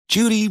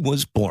Judy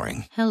was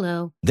boring.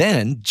 Hello.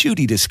 Then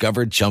Judy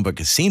discovered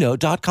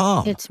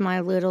ChumbaCasino.com. It's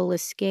my little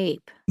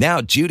escape. Now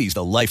Judy's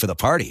the life of the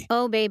party.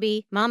 Oh,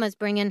 baby, mama's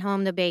bringing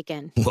home the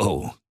bacon.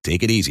 Whoa,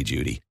 take it easy,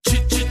 Judy.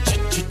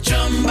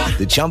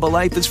 The Chumba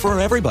life is for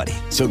everybody.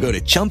 So go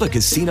to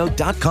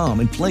ChumbaCasino.com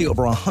and play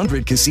over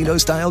 100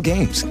 casino-style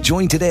games.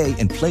 Join today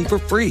and play for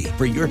free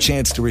for your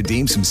chance to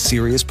redeem some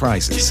serious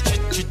prizes.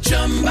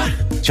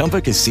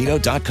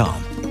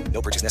 ChumbaCasino.com.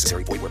 No purchase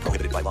necessary. Void where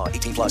prohibited by law.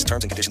 18 plus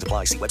terms and conditions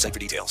apply. See website for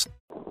details.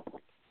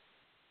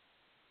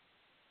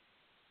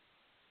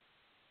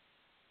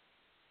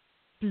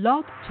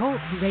 Blog Talk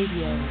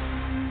Radio.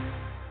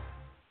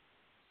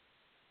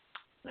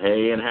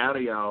 Hey, and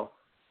howdy, y'all.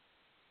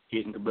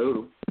 Getting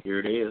caboodle. Here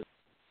it is.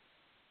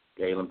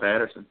 Kaelin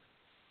Patterson,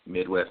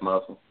 Midwest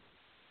Muscle.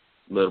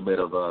 A little bit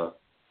of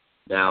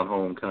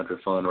down-home country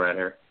fun right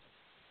here.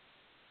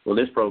 Well,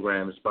 this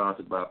program is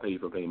sponsored by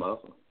P4P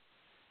Muscle,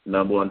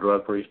 number one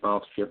drug-free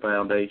sponsorship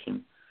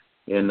foundation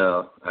in,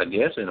 I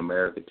guess, in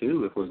America,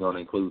 too, if we're going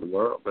to include the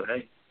world. But,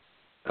 hey,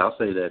 I'll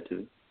say that,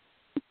 too.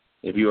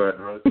 If you are a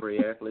drug-free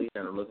athlete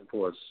and are looking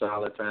for a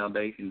solid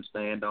foundation to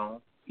stand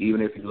on,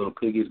 even if your little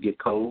piggies get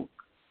cold,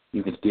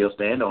 you can still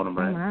stand on them,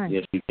 right?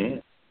 Yes, you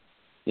can.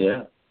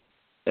 Yeah.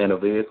 And a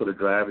vehicle to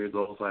drive your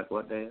goals like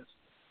what, Daz?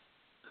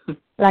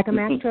 Like a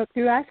Mack truck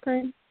through ice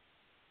cream.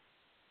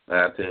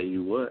 I'll tell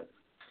you what.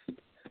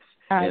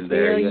 And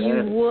there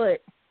you would.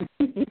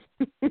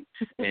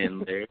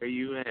 And there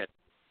you have it.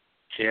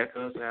 Check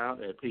us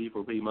out at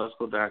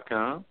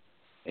P4PMuscle.com.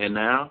 And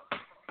now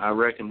I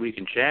reckon we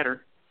can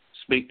chatter,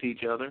 speak to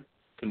each other,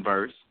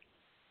 converse,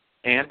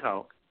 and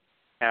talk.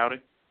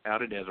 Howdy,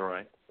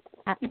 Desiree.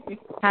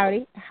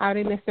 Howdy,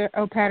 Mr.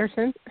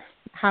 O'Patterson.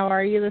 How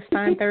are you this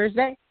fine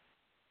Thursday?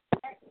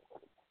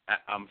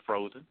 I'm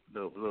frozen.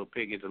 The little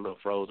piggies are a little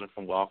frozen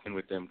from walking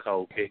with them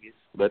cold piggies,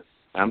 but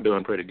I'm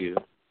doing pretty good.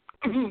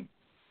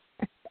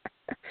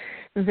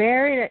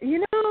 Very,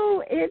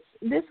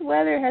 this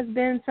weather has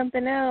been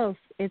something else.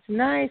 It's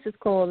nice, it's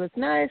cold. It's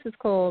nice, it's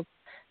cold.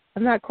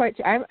 I'm not quite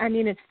sure. I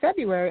mean, it's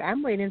February.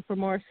 I'm waiting for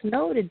more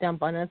snow to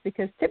dump on us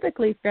because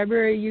typically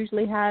February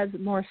usually has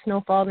more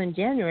snowfall than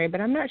January,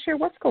 but I'm not sure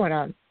what's going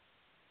on.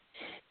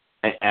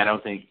 I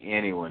don't think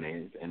anyone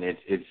is, and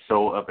it's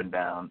so up and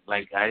down.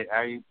 Like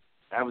I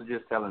was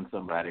just telling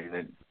somebody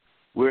that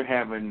we're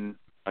having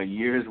a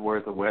year's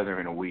worth of weather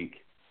in a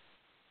week,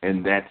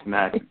 and that's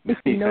not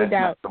no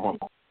doubt. Not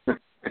normal.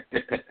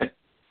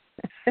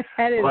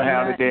 That is well,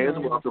 howdy, Des.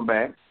 Normal. Welcome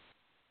back.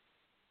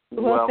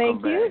 Well,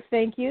 Welcome back.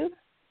 Thank you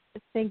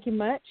much. Thank you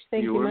much.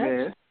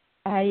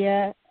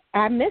 Missed.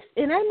 I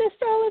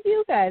missed all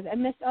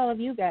of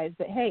you guys.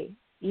 But hey,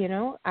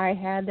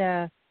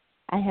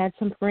 I had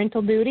some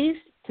parental duties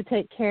to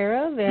take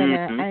care of,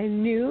 and I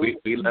knew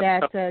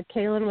that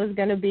Kaelin was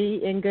going to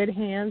be in good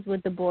hands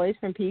with the boys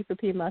from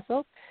P4P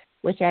Muscle,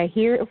 which I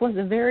hear it was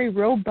a very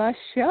robust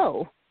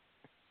show.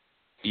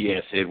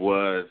 Yes, it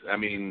was. I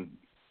mean,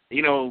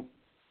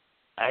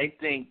 I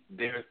think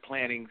they're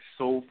planning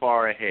so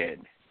far ahead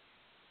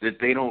that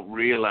they don't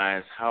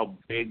realize how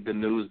big the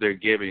news they're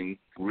giving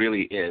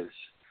really is.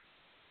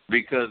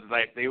 Because,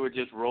 they were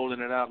just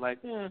rolling it out we're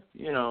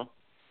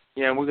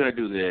going to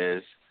do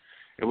this.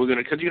 And we're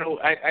going to, because,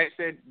 I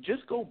said,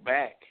 just go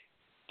back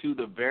to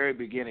the very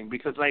beginning.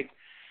 Because,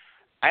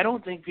 I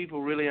don't think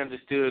people really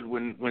understood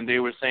when they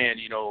were saying,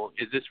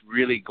 is this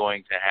really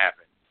going to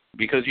happen?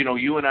 Because,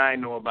 you and I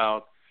know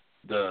about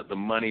the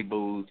money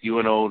booth. You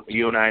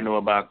and I know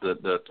about the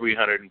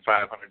 $300 and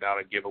 $500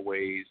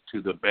 giveaways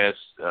to the best,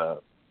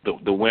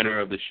 the winner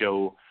of the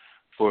show.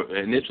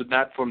 And this was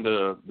not from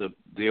the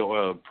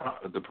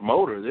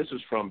promoter. This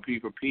was from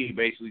P4P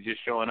basically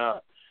just showing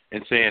up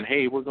and saying,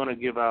 hey, we're going to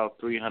give out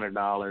 $300,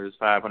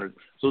 $500.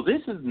 So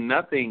this is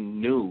nothing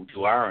new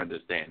to our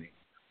understanding.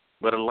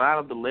 But a lot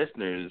of the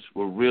listeners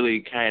were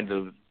really kind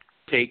of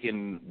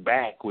taken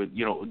back with,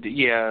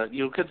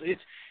 because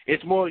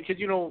it's more, because,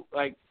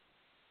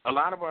 a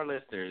lot of our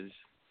listeners,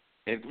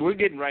 and we're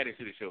getting right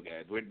into the show,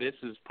 guys. This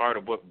is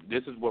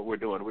what we're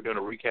doing. We're doing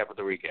a recap of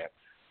the recap.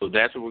 So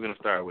that's what we're going to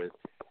start with.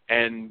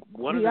 And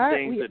one of the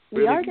things that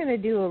we are going to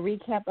do a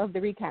recap of the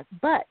recap.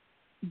 But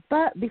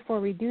before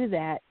we do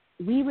that,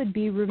 we would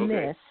be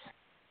remiss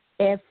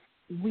if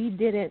we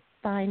didn't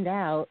find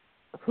out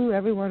who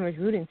everyone was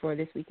rooting for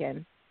this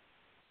weekend.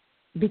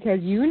 Because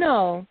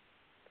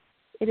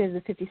it is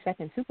the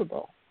 52nd Super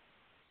Bowl.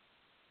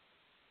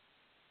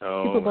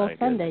 Super Bowl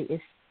Sunday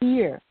is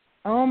here.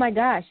 Oh, my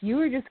gosh. You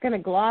were just going to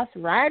gloss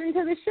right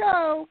into the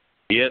show.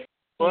 Yes,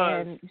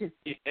 and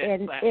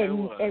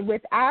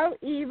without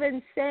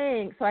even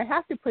saying, so I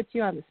have to put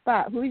you on the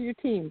spot. Who's your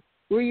team?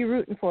 Who are you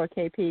rooting for,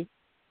 KP?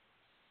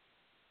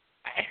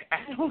 I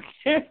don't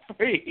care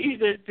for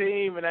either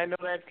team, and I know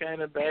that's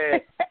kind of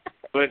bad.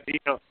 But,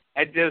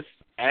 I just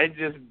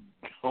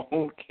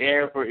don't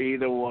care for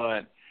either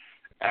one.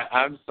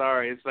 I'm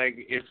sorry. It's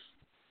like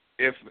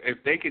if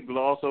they could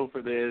gloss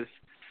over this,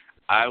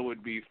 I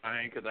would be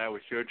fine because I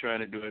was sure trying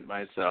to do it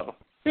myself.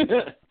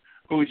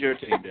 Who's your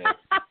team, Dave?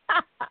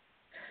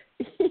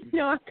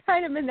 I'm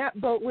kind of in that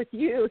boat with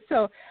you.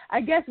 So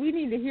I guess we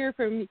need to hear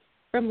from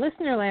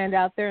Listenerland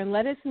out there and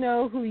let us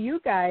know who you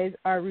guys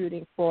are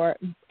rooting for.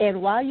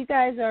 And while you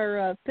guys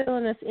are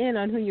filling us in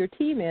on who your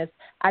team is,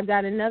 I've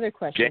got another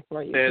question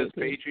for you. Says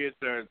Patriots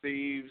are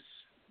thieves.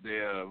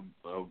 They're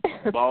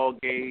ball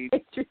game.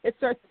 Patriots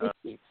are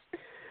thieves.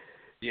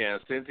 Yeah,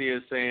 Cynthia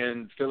is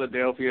saying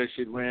Philadelphia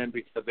should win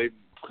because they've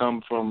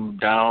come from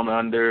down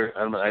under.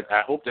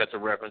 I hope that's a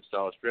reference to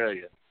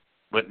Australia,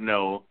 but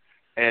no.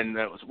 And,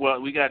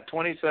 we got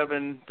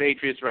 27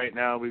 Patriots right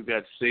now. We've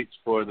got 6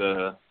 for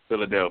the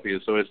Philadelphia.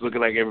 So it's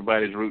looking like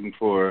everybody's rooting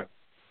for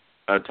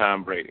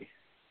Tom Brady.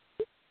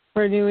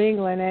 For New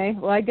England, eh?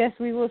 Well, I guess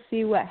we will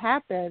see what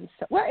happens.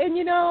 Well, and,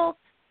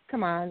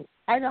 come on.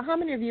 I know how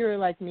many of you are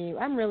like me.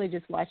 I'm really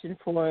just watching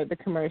for the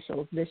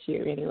commercials this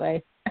year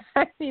anyway.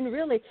 I mean,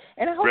 really.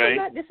 And I hope I'm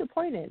not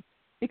disappointed.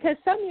 Because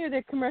some years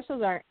the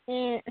commercials are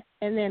and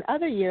then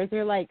other years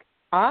they're like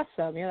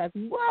awesome. You're like,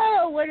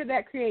 whoa, where did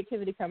that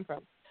creativity come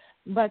from?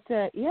 But,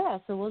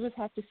 so we'll just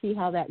have to see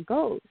how that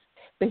goes.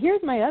 But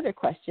here's my other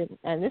question,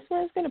 and this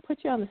one is going to put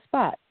you on the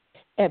spot.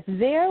 If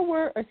there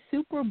were a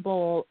Super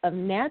Bowl of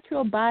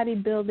natural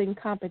bodybuilding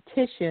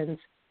competitions,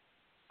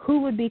 who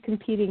would be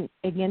competing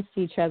against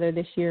each other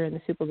this year in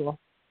the Super Bowl?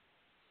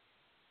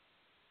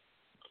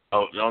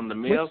 Oh, on the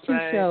male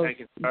side, I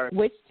can start.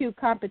 Which 2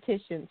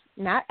 competitions?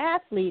 Not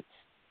athletes,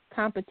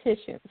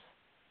 competitions.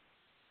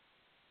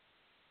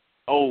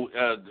 Oh,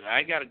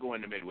 I got to go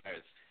in the Midwest.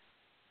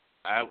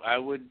 I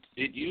would.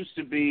 It used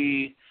to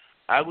be.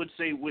 I would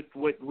say with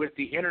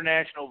the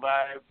international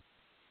vibe.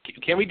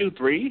 Can we do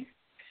 3?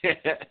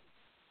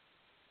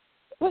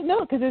 Well,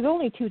 no, because there's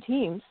only 2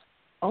 teams.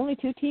 Only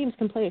 2 teams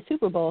can play a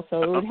Super Bowl,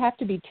 so it would have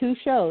to be 2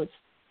 shows.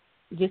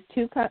 Just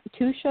 2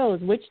 shows.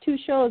 Which 2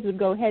 shows would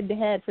go head to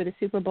head for the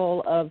Super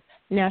Bowl of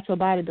natural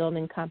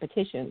bodybuilding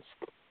competitions?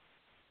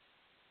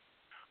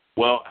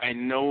 Well, I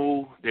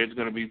know there's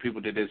going to be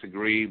people that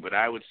disagree, but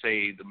I would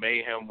say the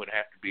Mayhem would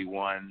have to be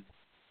 1.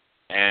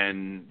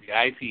 And the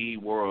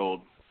IPE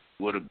World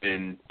would have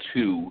been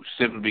 2,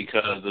 simply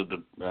because of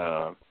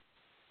the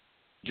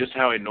just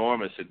how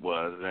enormous it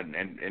was.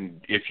 And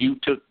if you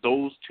took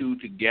those 2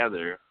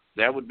 together,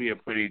 that would be a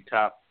pretty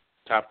top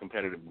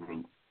competitive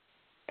group.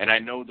 And I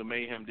know the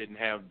Mayhem didn't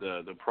have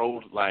the pro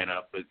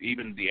lineup, but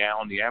even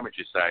on the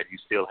amateur side, you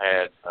still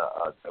had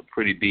a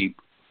pretty deep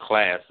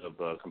class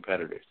of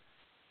competitors.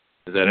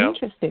 Does that help?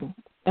 Interesting.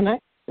 And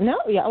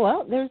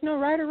there's no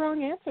right or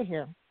wrong answer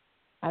here.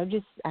 I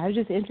was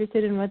just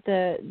interested in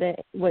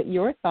what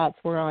your thoughts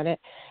were on it.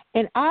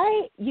 And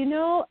I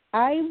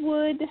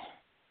would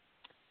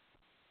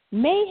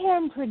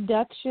Mayhem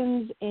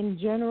Productions in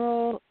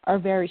general are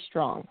very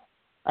strong.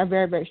 Are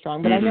very, very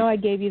strong. But I know I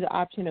gave you the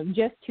option of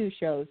just 2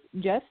 shows,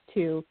 just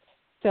 2.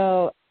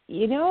 So,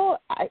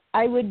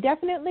 I would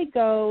definitely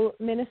go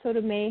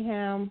Minnesota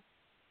Mayhem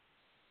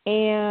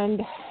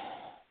and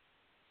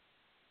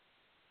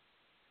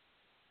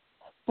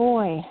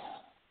boy,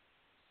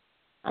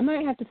 I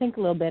might have to think a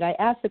little bit. I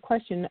asked the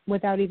question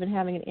without even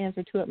having an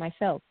answer to it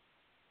myself.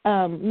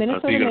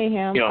 Minnesota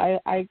Mayhem,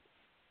 I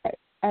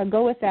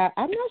go with that.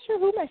 I'm not sure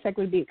who my second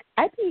would be.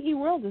 IPE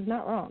World is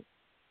not wrong.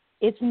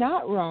 It's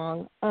not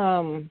wrong.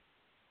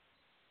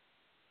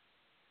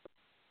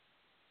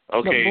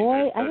 Okay. But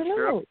boy, I don't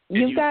know.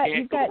 You've got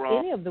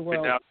any of the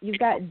world. You've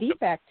got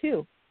DFAC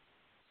too.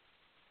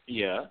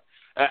 Yeah.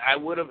 I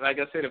would have, like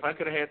I said, if I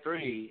could have had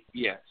 3,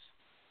 yes.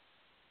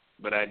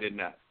 But I did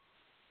not.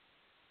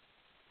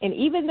 And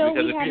even though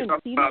we haven't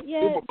seen it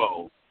yet. Super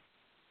Bowl,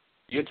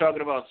 you're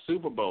talking about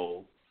Super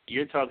Bowl,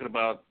 you're talking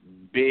about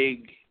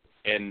big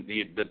and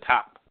the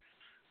top.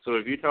 So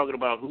if you're talking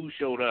about who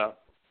showed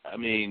up, I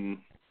mean,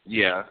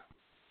 yeah,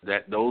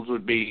 those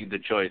would be the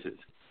choices.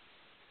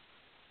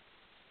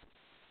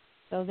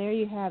 So there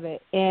you have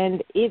it.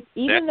 And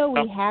even though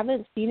we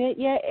haven't seen it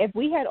yet, if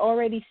we had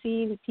already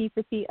seen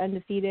P4P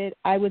Undefeated,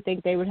 I would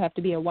think they would have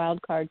to be a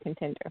wild card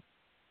contender.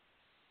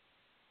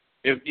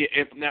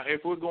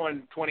 If we're going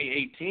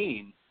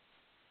 2018,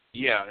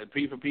 yeah,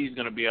 P4P is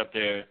going to be up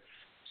there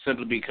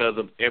simply because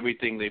of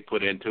everything they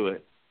put into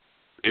it.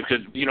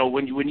 Because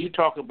when you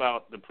talk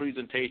about the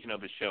presentation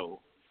of a show,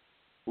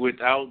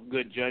 without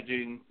good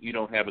judging, you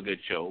don't have a good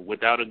show.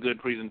 Without a good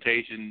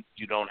presentation,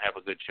 you don't have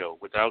a good show.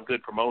 Without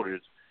good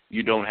promoters,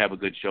 you don't have a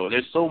good show.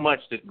 There's so much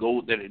that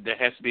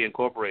has to be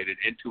incorporated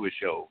into a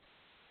show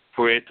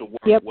for it to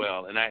work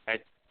well. And I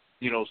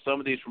some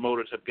of these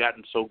promoters have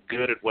gotten so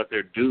good at what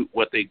they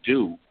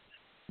do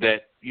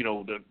that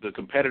the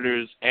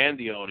competitors and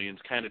the audience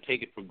kind of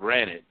take it for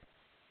granted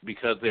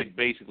because they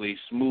basically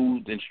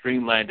smoothed and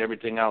streamlined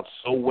everything out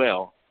so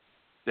well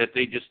that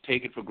they just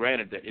take it for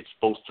granted that it's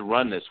supposed to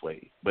run this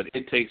way. But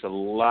it takes a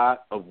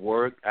lot of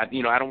work. I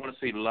don't want to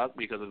say luck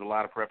because there's a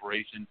lot of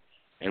preparation.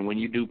 And when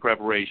you do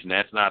preparation,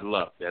 that's not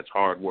luck. That's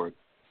hard work.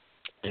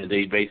 And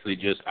they basically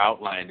just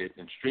outlined it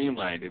and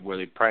streamlined it where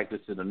they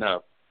practiced it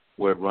enough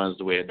where it runs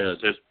the way it does.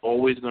 There's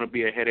always going to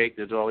be a headache.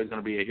 There's always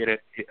going to be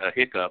a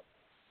hiccup.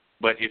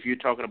 But if you're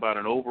talking about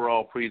an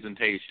overall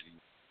presentation,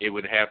 it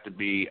would have to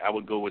be, I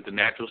would go with the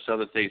Natural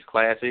Southern States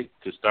Classic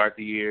to start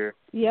the year.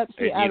 Yep,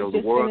 I was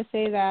just going to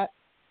say that.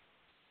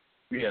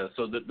 Yeah,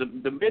 so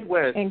the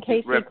Midwest and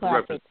KC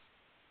Classic.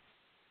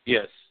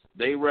 Yes,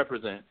 they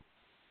represent.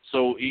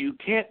 So you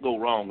can't go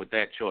wrong with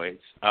that choice.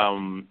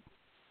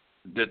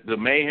 The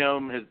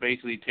Mayhem has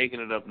basically taken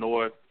it up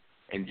north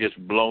and just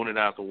blown it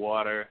out the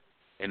water,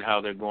 and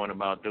how they're going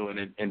about doing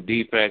it in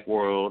Defect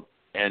World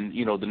and,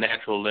 the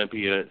Natural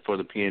Olympia for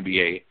the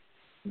PNBA.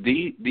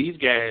 These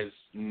guys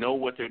know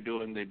what they're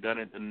doing. They've done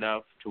it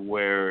enough to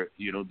where,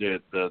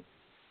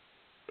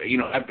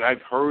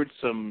 I've heard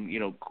some,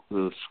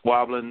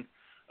 squabbling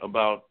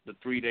about the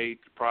 3-day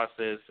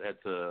process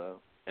at the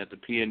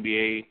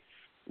PNBA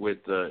with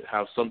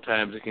how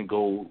sometimes it can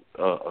go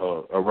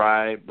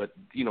awry, but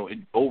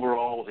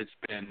overall it's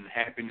been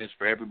happiness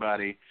for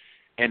everybody,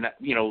 and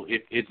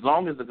if as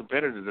long as the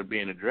competitors are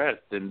being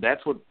addressed, then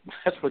that's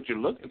what you're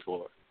looking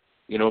for,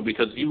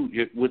 because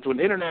with an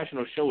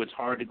international show it's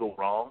hard to go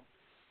wrong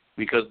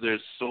because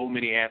there's so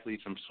many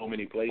athletes from so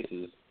many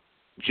places.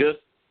 Just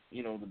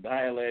the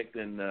dialect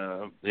and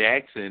the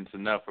accent's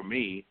enough for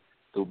me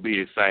to be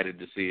excited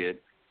to see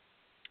it.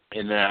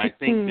 And I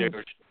think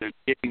they're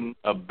getting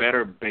a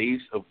better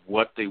base of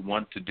what they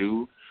want to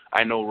do.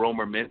 I know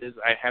Romer Mendez.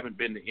 I haven't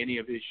been to any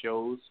of his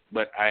shows,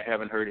 but I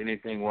haven't heard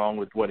anything wrong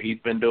with what he's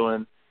been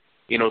doing.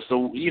 So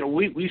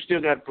we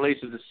still got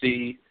places to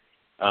see,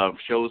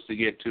 shows to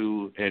get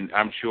to, and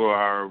I'm sure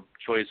our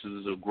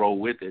choices will grow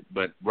with it.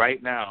 But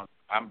right now,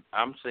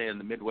 I'm saying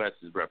the Midwest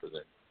is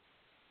represented.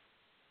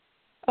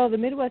 Oh, the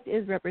Midwest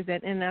is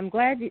represented, and I'm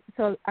glad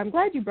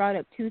you brought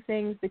up two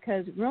things,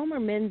 because Romer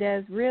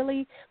Mendez,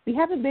 really, we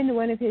haven't been to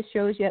one of his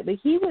shows yet, but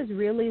he was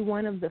really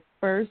one of the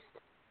first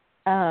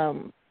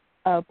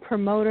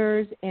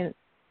promoters in,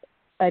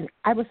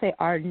 I would say,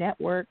 our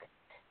network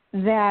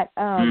that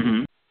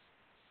to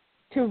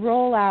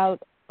roll out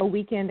a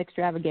weekend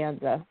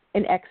extravaganza,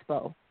 an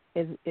expo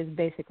is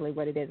basically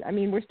what it is. I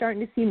mean, we're starting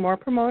to see more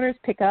promoters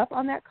pick up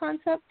on that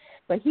concept,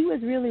 but he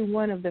was really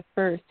one of the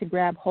first to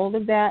grab hold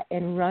of that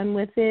and run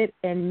with it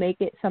and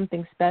make it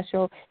something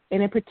special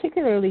in a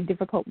particularly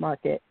difficult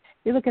market.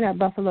 You're looking at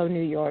Buffalo,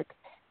 New York,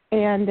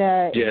 and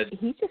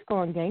he's just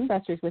going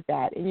gangbusters with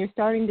that, and you're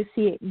starting to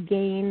see it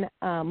gain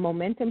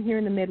momentum here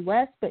in the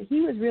Midwest, but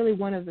he was really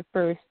one of the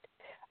first,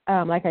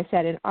 like I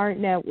said, an art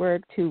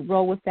network to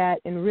roll with that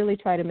and really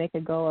try to make a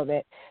go of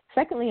it.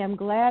 Secondly, I'm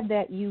glad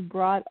that you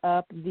brought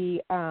up the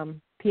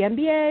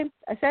PNBA.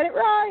 I said it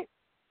right.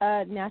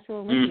 Natural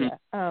Olympia,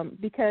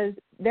 because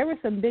there was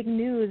some big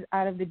news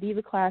out of the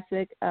Diva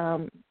Classic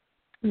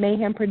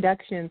Mayhem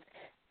Productions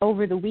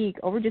over the week,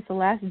 over just the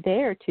last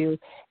day or two,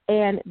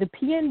 and the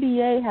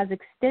PNBA has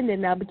extended.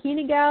 Now,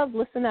 Bikini Gals,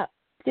 listen up,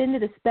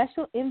 extended a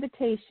special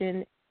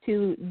invitation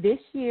to this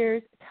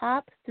year's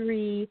top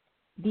 3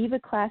 Diva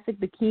Classic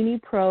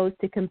Bikini Pros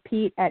to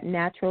compete at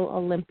Natural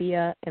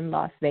Olympia in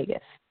Las Vegas.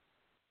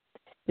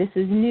 This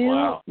is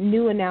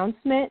new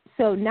announcement.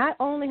 So not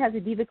only has the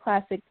Diva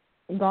Classic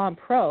gone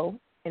pro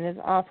and is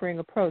offering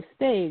a pro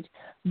stage,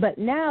 but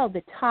now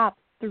the top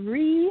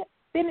 3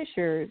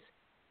 finishers,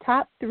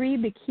 top 3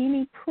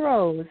 bikini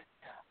pros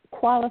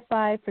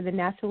qualify for the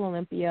Natural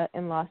Olympia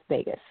in Las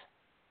Vegas.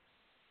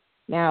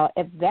 Now,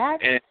 if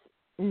that's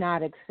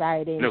not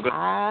exciting,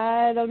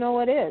 I don't know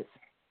what is.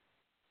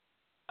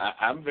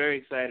 I'm very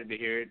excited to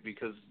hear it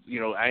because,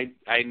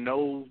 I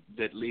know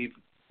that Leaf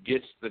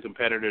gets the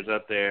competitors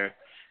up there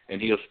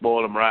and he'll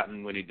spoil them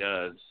rotten when he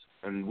does.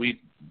 And we've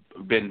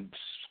been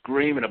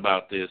screaming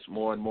about this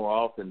more and more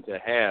often, to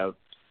have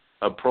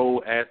a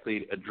pro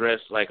athlete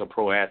addressed like a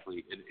pro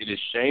athlete. It is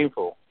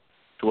shameful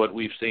to what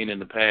we've seen in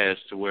the past,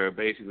 to where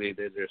basically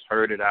they're just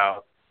herded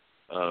out,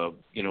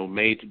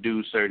 made to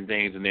do certain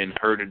things and then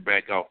herded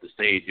back off the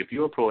stage. If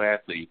you're a pro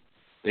athlete,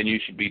 then you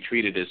should be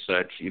treated as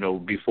such,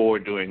 before,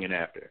 during, and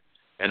after.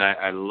 And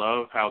I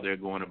love how they're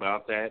going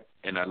about that,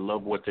 and I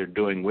love what they're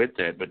doing with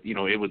that. But,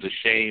 it was a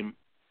shame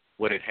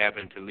what had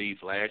happened to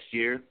Leaf last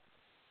year.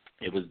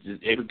 It was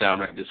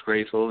downright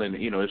disgraceful, and,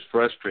 it's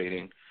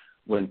frustrating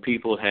when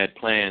people had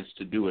plans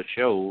to do a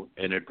show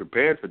and are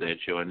prepared for that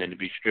show and then to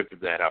be stripped of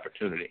that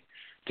opportunity.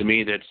 To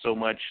me, that's so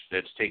much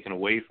that's taken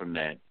away from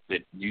that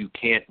you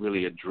can't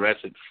really address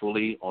it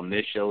fully on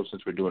this show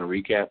since we're doing a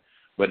recap.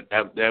 But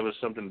that was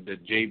something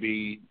that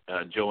JB,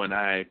 Joe, and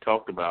I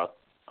talked about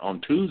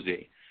on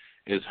Tuesday,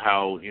 is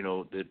how,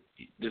 that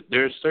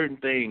there are certain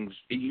things,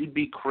 you'd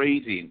be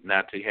crazy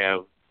not to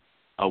have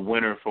a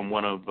winner from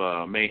one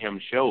of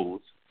Mayhem's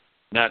shows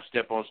not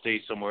step on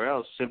stage somewhere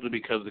else simply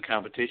because the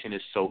competition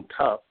is so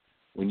tough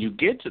when you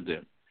get to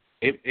them.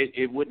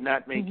 It would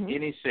not make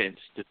any sense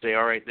to say,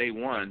 all right, they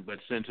won, but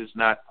since it's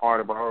not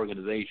part of our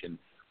organization,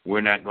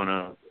 we're not going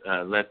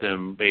to let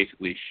them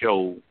basically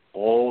show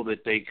all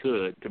that they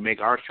could to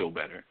make our show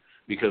better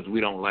because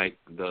we don't like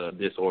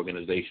this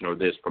organization or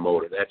this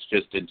promoter. That's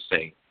just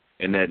insane.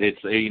 And that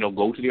it's,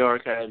 go to the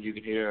archives. You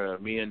can hear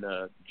me and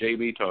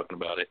JB talking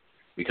about it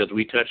because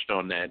we touched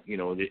on that.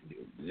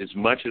 As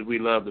much as we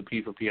love the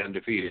P4P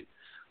Undefeated,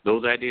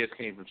 those ideas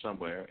came from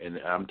somewhere. And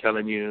I'm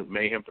telling you,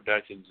 Mayhem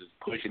Productions is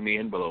pushing the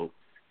envelope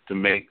to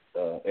make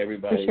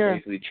everybody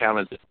basically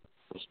challenge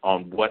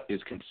on what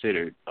is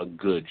considered a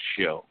good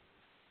show.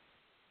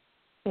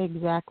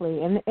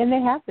 Exactly, and they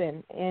have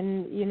been.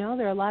 And, you know,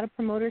 there are a lot of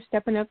promoters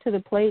stepping up to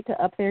the plate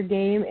to up their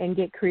game and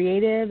get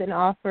creative and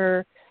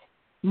offer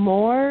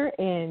more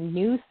and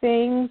new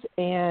things.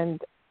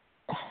 And,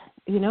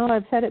 you know,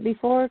 I've said it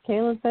before,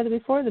 Kaelin said it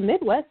before, the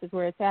Midwest is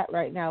where it's at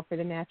right now for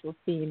the natural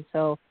scene.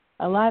 So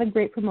a lot of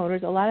great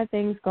promoters, a lot of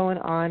things going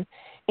on.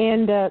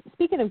 And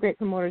speaking of great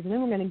promoters, and then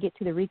we're going to get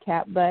to the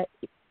recap, but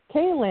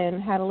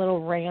Kaelin had a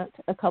little rant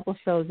a couple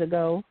shows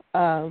ago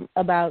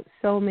about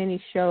so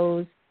many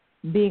shows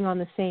being on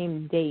the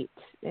same date.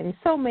 And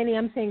so many,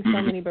 I'm saying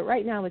so many, but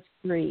right now it's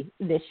 3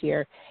 this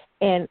year.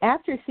 And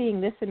after seeing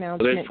this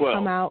announcement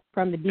come out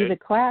from the Diva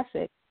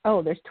Classic,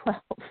 there's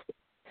 12.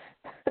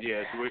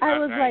 Yes,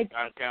 I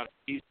count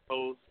East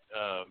Coast,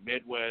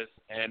 Midwest,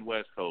 and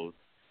West Coast,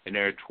 and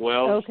there are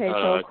 12 Okay,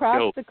 so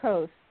across the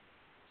coast.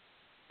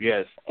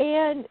 Yes.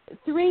 And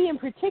 3 in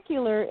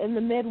particular in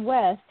the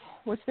Midwest,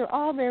 which they're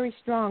all very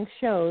strong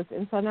shows.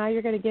 And so now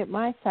you're going to get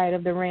my side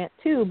of the rant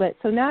too. But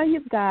so now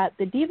you've got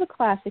the Diva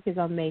Classic is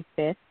on May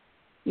 5th.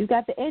 You've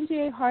got the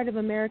NGA Heart of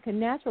America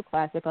Natural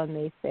Classic on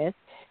May 5th.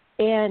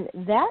 And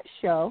that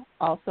show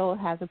also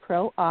has a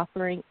pro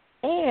offering.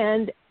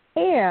 And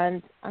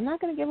I'm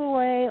not going to give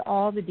away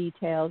all the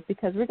details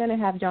because we're going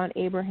to have John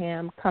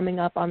Abraham coming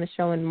up on the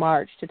show in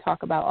March to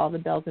talk about all the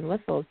bells and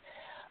whistles.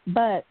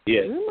 But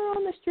rumor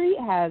on the street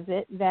has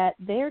it that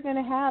they're going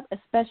to have a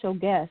special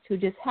guest who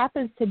just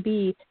happens to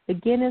be the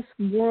Guinness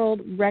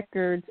World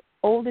Records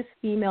oldest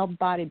female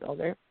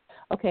bodybuilder.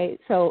 Okay,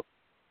 so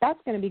that's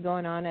going to be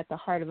going on at the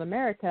Heart of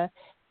America.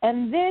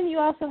 And then you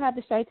also have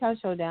the Chi-Town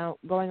Showdown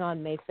going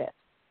on May 5th.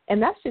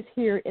 And that's just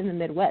here in the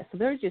Midwest. So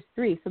there's just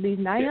 3. So these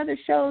 9 other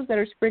shows that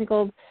are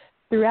sprinkled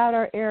throughout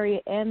our area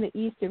and the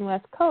East and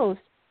West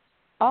Coast,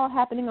 all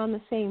happening on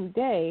the same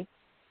day.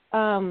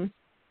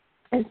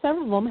 And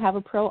some of them have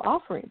a pro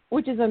offering,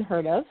 which is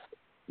unheard of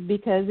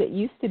because it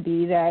used to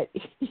be that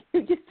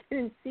you just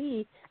didn't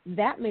see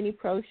that many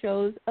pro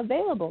shows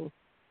available.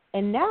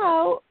 And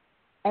now,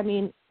 I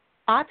mean,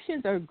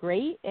 options are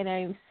great, and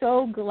I'm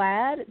so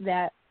glad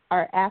that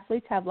our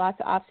athletes have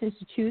lots of options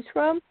to choose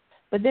from,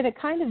 but then it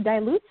kind of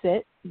dilutes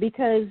it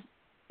because,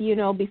 you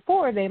know,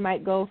 before they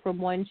might go from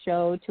one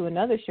show to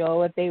another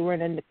show if they were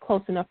in a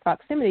close enough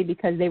proximity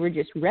because they were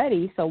just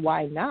ready, so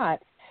why not?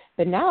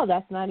 But now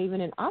that's not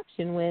even an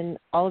option when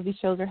all of these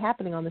shows are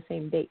happening on the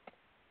same date.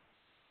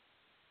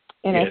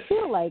 And I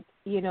feel like,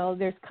 you know,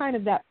 there's kind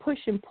of that push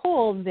and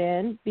pull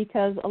then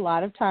because a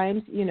lot of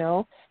times, you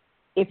know,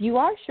 if you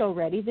are show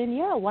ready, then,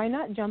 why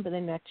not jump in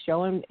the next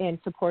show and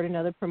support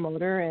another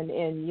promoter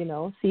and, you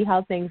know, see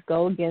how things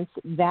go against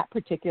that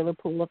particular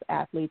pool of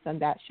athletes on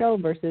that show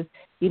versus,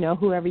 you know,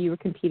 whoever you were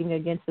competing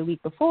against the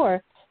week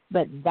before.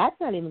 But that's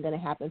not even going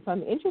to happen. So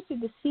I'm interested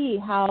to see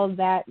how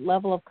that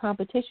level of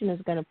competition is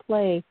going to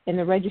play in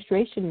the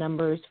registration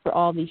numbers for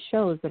all these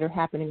shows that are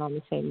happening on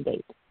the same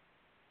date.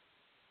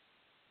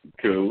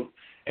 True.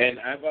 And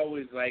I've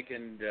always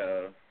likened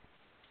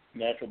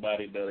natural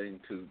bodybuilding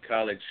to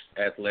college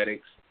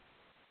athletics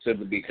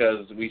simply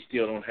because we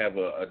still don't have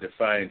a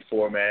defined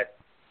format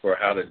for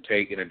how to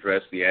take and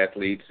address the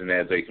athletes and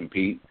as they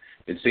compete.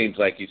 It seems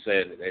like you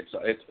said,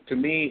 it's to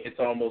me, it's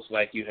almost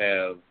like you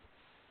have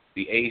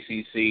the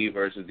ACC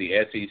versus the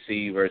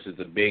SEC versus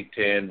the Big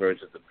Ten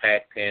versus the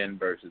Pac-10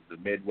 versus the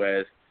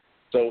Midwest.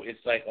 So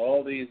it's like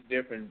all these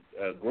different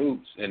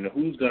groups and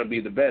who's going to be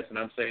the best. And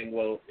I'm saying,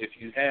 well, if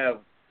you have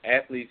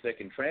athletes that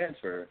can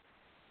transfer,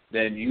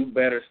 then you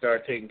better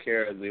start taking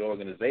care of the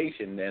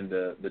organization and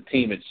the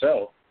team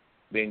itself,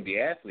 being the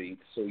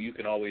athletes, so you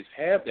can always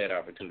have that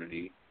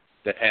opportunity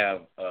to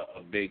have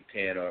a Big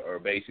Ten or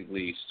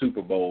basically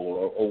Super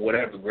Bowl or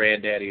whatever,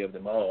 granddaddy of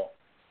them all.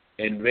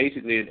 And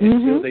basically,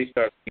 until they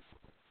start,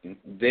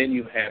 then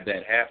you have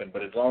that happen.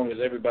 But as long as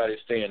everybody's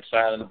staying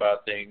silent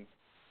about things,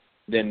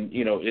 then,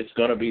 you know, it's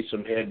going to be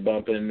some head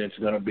bumping. It's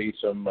going to be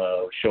some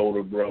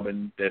shoulder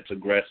rubbing that's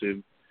aggressive.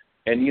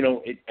 And, you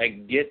know, I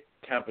get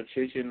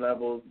competition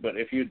levels, but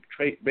if you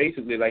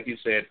basically, like you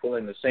said,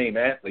 pulling the same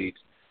athletes,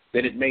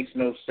 then it makes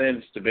no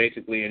sense to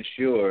basically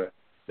ensure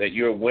that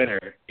your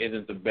winner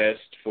isn't the best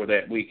for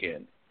that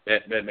weekend.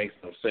 That makes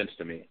no sense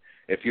to me.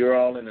 If you're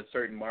all in a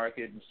certain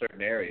market, in a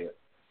certain area,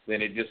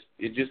 then it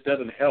just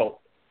doesn't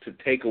help to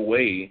take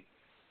away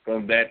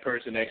from that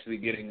person actually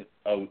getting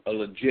a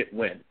legit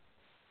win.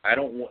 I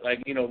don't want, like,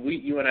 you know,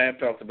 you and I have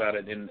talked about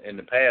it in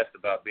the past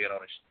about being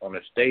on a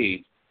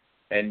stage,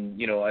 and,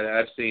 you know,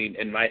 I've seen,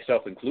 and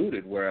myself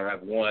included, where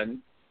I've won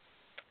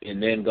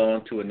and then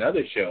gone to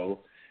another show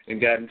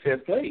and gotten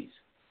 5th place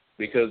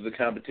because the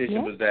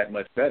competition was that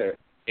much better.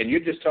 And you're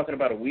just talking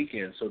about a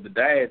weekend, so the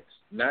diet's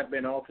not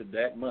been altered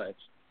that much,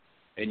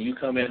 and you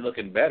come in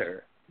looking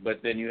better, but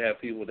then you have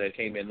people that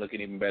came in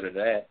looking even better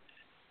than that,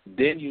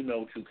 then you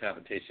know true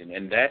competition.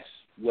 And that's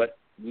what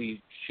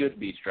we should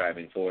be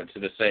striving for,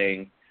 instead of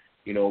saying,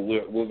 you know,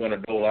 we're going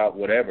to dole out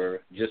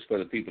whatever just for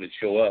the people that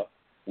show up.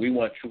 We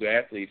want true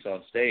athletes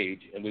on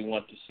stage, and we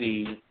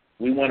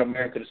want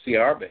America to see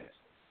our best.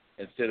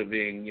 instead of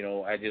being,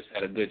 I just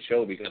had a good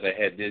show because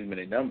I had this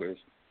many numbers,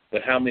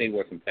 but how many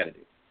were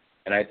competitive?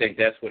 And I think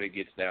that's what it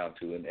gets down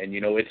to. And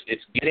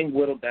it's getting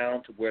whittled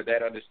down to where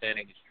that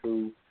understanding is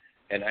true.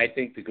 And I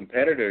think the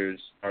competitors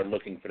are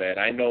looking for that.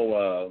 I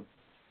know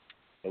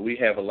we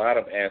have a lot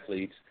of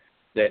athletes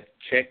that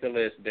check the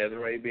list,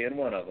 Desiree being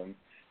one of them,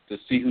 to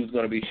see who's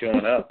going to be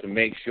showing up to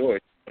make sure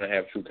it's going to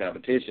have true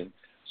competition.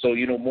 So,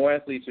 more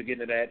athletes are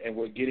getting to that, and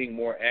we're getting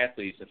more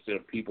athletes instead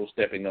of people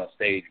stepping on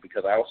stage,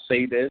 because I'll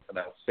say this, and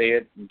I'll say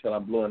it until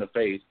I'm blue in the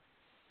face.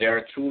 There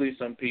are truly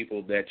some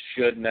people that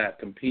should not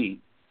compete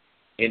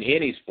in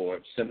any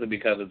sport simply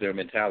because of their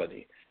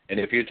mentality. And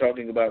if you're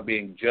talking about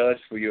being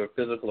judged for your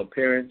physical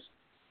appearance,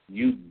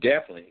 you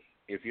definitely,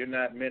 if you're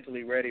not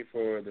mentally ready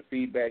for the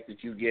feedback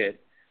that you get,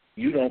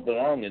 you don't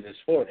belong in this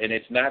sport. And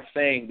it's not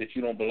saying that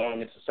you don't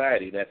belong in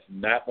society. That's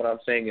not what I'm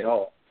saying at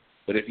all.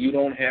 But if you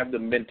don't have the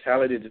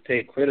mentality to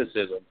take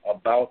criticism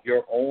about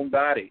your own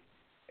body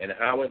and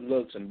how it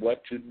looks and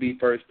what should be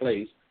first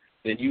place,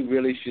 then you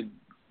really should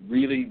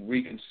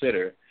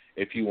reconsider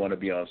if you want to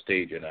be on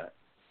stage or not.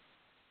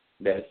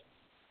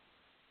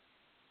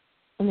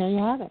 And there you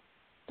have it.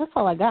 That's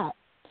all I got.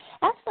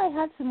 Actually, I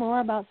had some more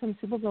about some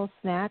Super Bowl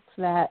snacks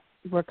that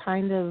were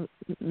kind of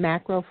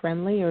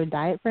macro-friendly or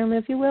diet-friendly,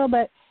 if you will.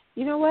 But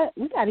you know what?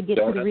 We got to get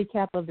to the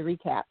recap of the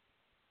recap.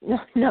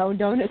 No,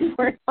 donuts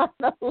weren't on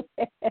the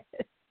list.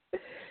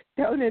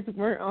 Donuts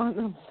weren't on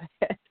the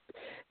list.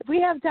 If we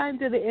have time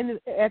at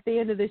the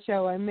end of the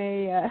show, I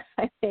may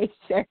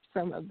share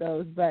some of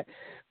those. But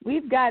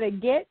we've got to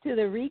get to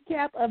the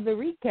recap of the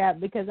recap,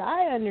 because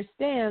I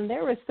understand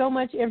there was so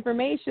much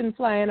information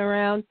flying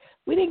around.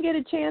 We didn't get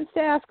a chance to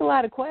ask a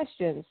lot of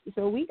questions,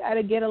 so we got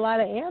to get a lot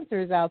of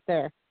answers out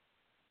there.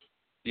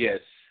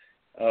 Yes.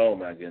 Oh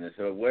my goodness.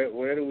 So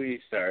where do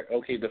we start?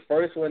 Okay, the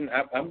first one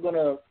I'm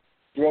gonna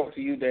throw it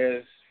to you,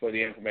 Des, for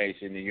the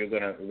information, and you're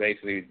gonna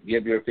basically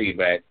give your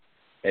feedback,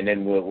 and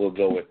then we'll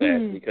go with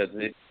that, because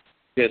it's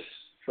just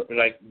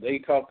like they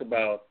talked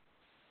about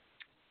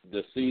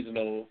the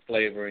seasonal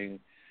flavoring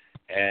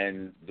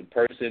and the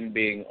person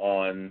being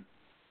on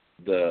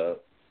the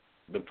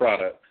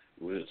product.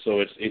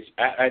 So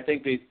I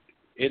think they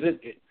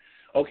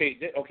okay.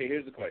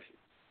 Here's the question: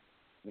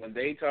 when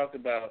they talked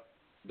about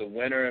the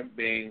winner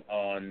being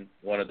on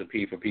one of the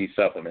P4P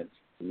supplements,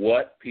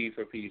 what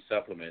P4P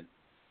supplement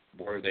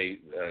were they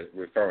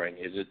referring?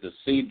 Is it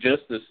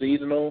just the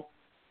seasonal,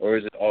 or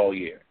is it all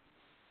year?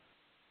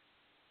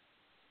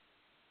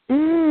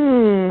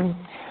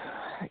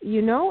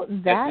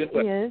 That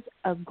is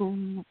a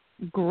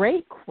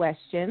great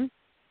question,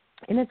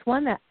 and it's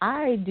one that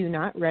I do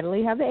not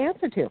readily have the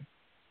answer to.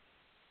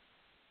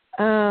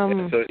 But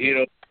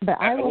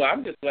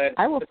I'm just glad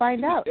I will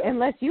find out,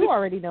 unless you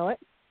already know it.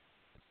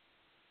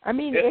 I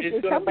mean,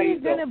 if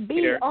somebody's going to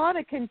be on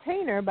a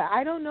container, but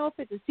I don't know if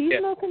it's a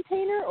seasonal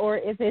container or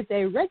if it's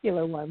a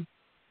regular one.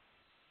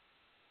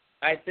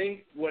 I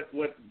think what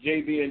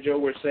JB and Joe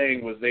were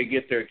saying was they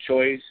get their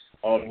choice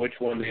on which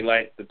one they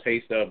like the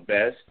taste of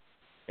best,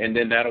 and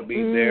then that'll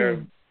be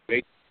their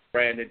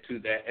branded to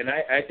that. And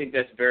I think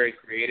that's very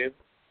creative,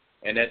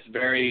 and that's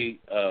very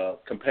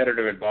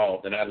competitor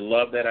involved, and I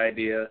love that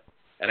idea,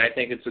 and I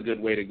think it's a good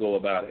way to go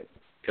about it.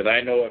 Because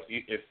I know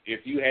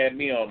if you had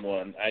me on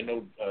one, I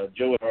know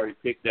Joe had already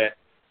picked that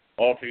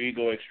Alter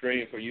Ego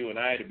Extreme for you and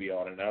I to be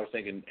on it. And I was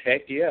thinking,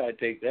 heck yeah, I'd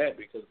take that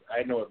because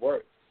I know it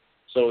works.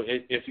 So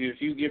if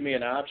you give me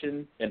an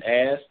option and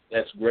ask,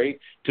 that's great.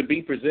 To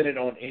be presented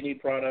on any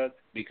product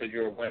because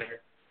you're a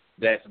winner,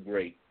 that's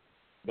great.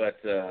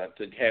 But to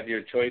have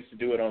your choice to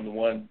do it on the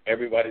one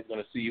everybody's going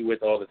to see you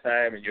with all the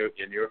time, and your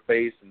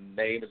face and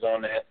name is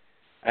on that,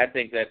 I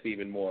think that's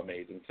even more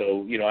amazing.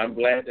 So I'm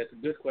glad. That's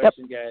a good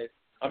question, guys.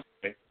 I'm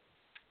sorry,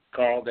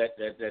 Carl, that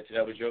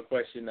was your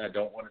question. I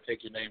don't want to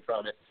take your name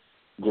from it.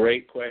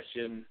 Great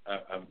question.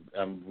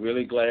 I'm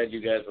really glad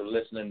you guys were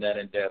listening that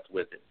in depth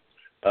with it.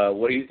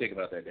 What do you think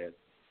about that, Dad?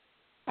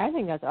 I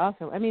think that's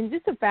awesome. I mean,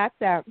 just the fact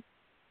that,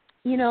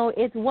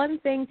 it's one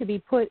thing to be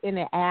put in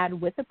an ad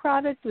with a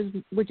product,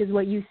 which is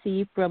what you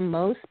see from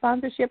most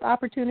sponsorship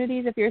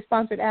opportunities. If you're a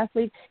sponsored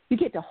athlete, you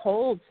get to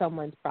hold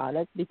someone's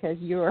product because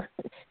you're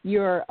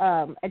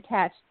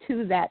attached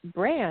to that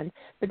brand.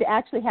 But to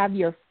actually have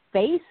your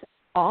face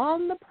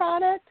on the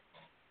product,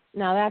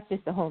 now that's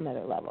just a whole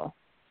nother level.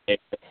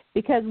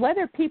 Because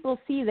whether people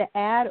see the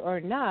ad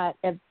or not,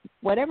 if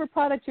whatever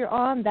product you're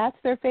on, that's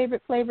their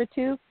favorite flavor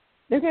too,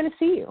 they're going to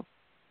see you.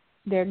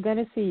 They're going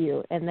to see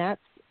you. And that's,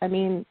 I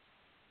mean,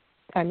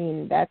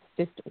 that's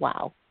just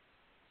wow.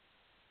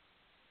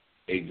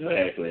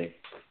 Exactly.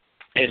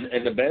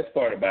 And the best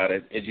part about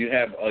it is you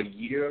have a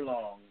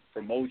year-long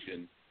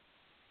promotion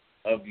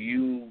of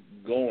you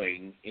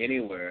going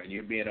anywhere and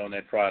you're being on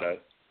that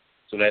product.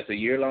 So that's a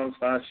year-long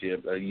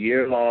sponsorship, a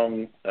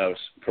year-long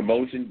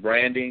promotion,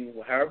 branding,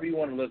 however you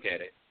want to look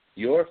at it.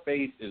 Your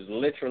face is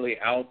literally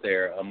out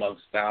there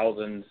amongst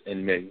thousands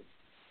and millions.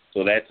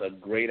 So that's a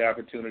great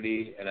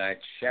opportunity, and I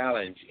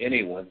challenge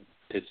anyone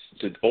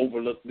to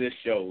overlook this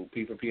show,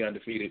 P4P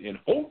Undefeated, in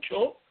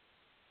Hocho,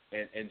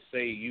 and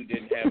say you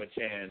didn't have a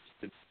chance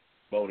to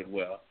promote it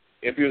well.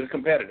 if you're a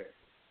competitor.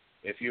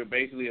 If you're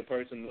basically a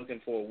person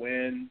looking for a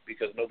win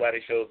because nobody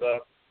shows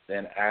up,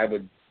 then I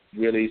would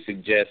really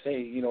suggest,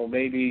 hey,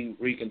 maybe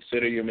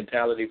reconsider your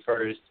mentality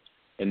first,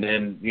 and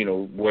then,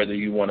 whether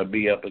you want to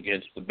be up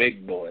against the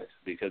big boys.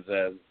 Because,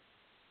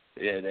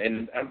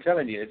 and I'm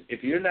telling you,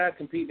 if you're not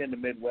competing in the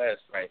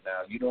Midwest right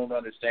now, you don't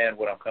understand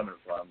what I'm coming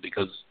from,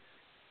 because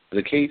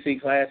the KC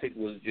Classic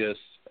was just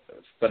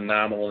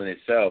phenomenal in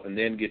itself, and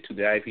then get to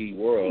the IPE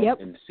World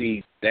and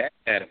see that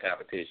kind of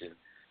competition,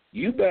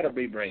 you better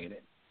be bringing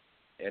it.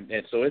 And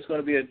so it's going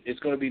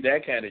to be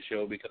that kind of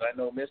show, because I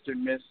know Mr.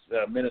 and Miss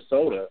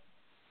Minnesota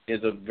is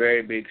a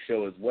very big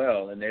show as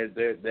well, and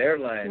their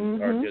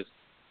lines are just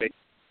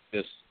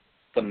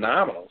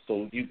phenomenal.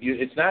 So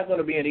it's not going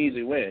to be an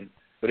easy win,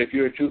 but if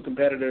you're a true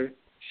competitor,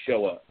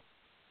 show up.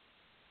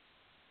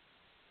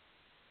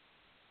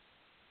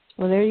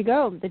 Well, there you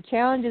go. The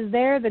challenge is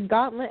there. The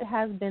gauntlet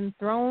has been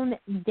thrown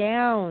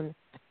down.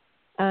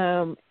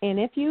 And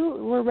if you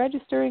were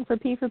registering for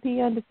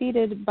P4P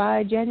Undefeated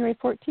by January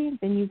 14th,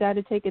 then you got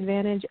to take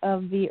advantage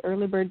of the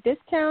early bird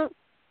discount.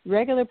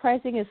 Regular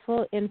pricing is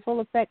in full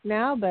effect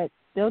now, but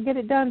they'll get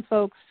it done,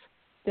 folks.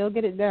 They'll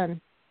get it done.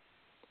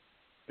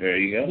 There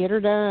you go. Get her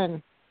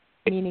done,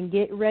 meaning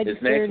get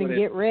registered and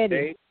get ready.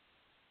 Jake.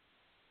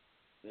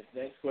 This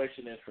next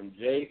question is from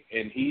Jake,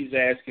 and he's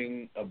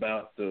asking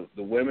about the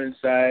women's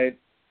side,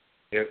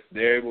 if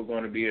they were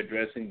going to be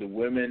addressing the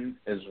women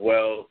as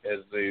well as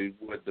the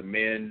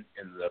men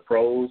and the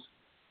pros.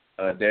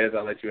 Des,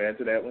 I'll let you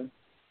answer that one.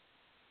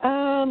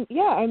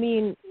 Yeah, I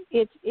mean,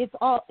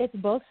 it's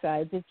both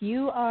sides. If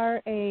you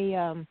are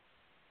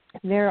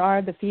there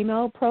are the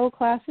female pro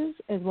classes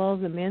as well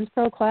as the men's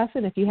pro class,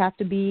 and if you happen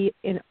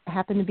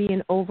to be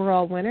an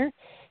overall winner,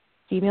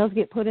 females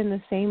get put in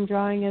the same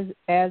drawing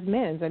as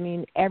men's. I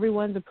mean,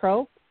 everyone's a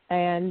pro,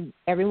 and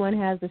everyone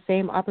has the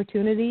same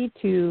opportunity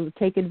to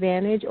take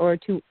advantage, or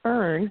to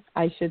earn,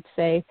 I should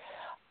say,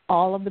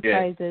 all of the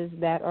prizes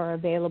that are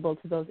available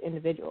to those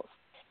individuals.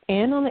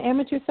 And on the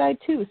amateur side,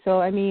 too.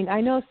 So, I mean,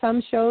 I know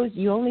some shows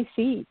you only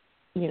see,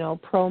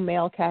 pro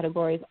male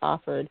categories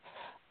offered.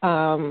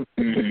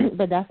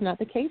 But that's not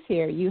the case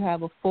here. You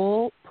have a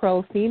full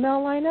pro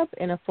female lineup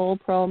and a full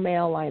pro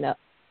male lineup.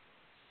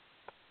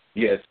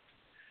 Yes.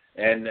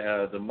 And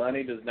the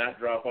money does not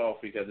drop off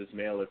because it's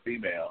male or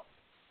female.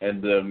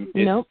 And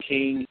it's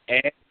king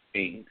and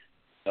queen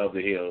of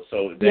the hill.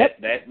 So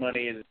that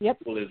money is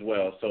equal as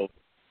well. So,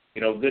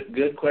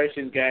 good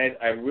questions, guys.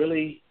 I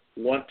really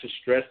want to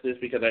stress this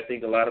because I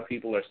think a lot of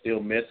people are still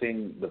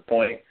missing the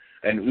point.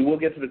 And we will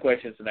get to the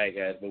questions tonight,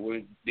 guys, but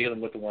we're dealing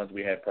with the ones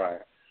we had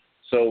prior.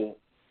 So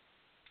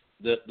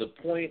the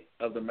point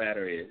of the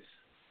matter is,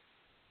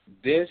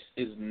 this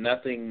is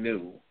nothing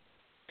new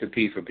to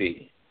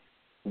P4P.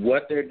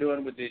 What they're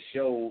doing with this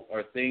show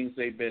are things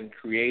they've been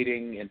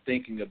creating and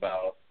thinking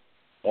about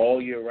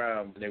all year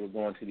round when they were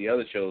going to the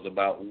other shows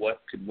about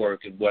what could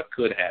work and what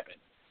could happen.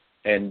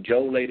 And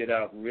Joe laid it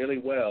out really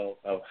well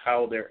of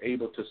how they're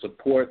able to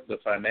support the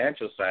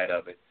financial side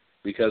of it,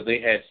 because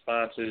they had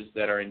sponsors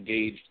that are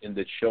engaged in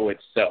the show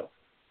itself,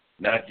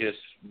 not just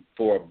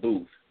for a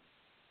booth.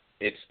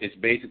 It's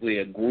basically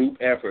a group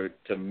effort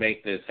to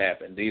make this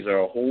happen. These are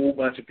a whole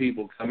bunch of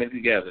people coming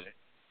together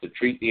to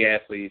treat the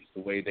athletes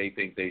the way they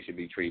think they should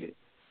be treated.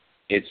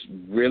 It's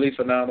really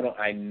phenomenal.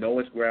 I know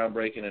it's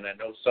groundbreaking, and I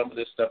know some of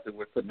this stuff that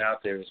we're putting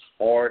out there is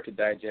hard to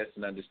digest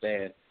and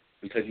understand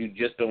because you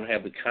just don't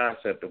have the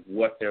concept of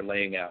what they're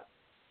laying out.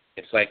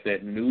 It's like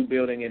that new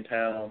building in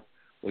town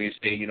where you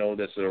say,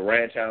 that's a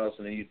ranch house,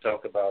 and then you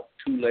talk about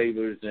 2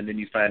 labors, and then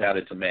you find out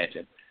it's a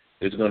mansion.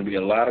 There's going to be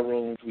a lot of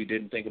rooms we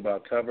didn't think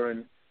about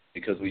covering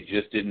because we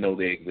just didn't know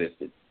they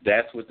existed.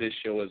 That's what this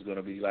show is going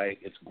to be like.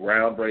 It's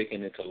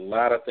groundbreaking. It's a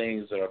lot of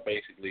things that are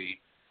basically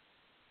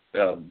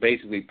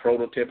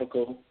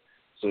prototypical.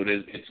 So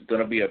it's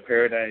going to be a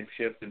paradigm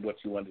shift in what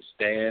you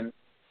understand.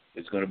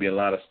 It's going to be a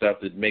lot of stuff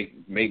that may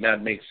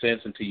not make sense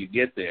until you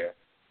get there.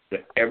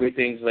 But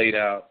everything's laid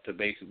out to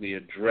basically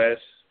address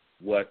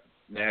what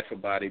natural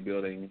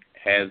bodybuilding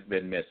has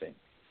been missing.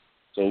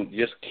 So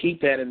just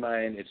keep that in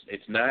mind.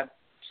 It's not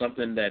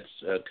something that's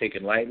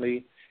taken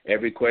lightly.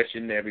 Every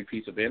question, every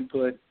piece of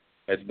input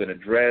has been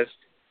addressed,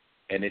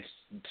 and it's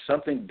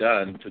something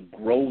done to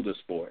grow the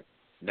sport,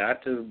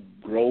 not to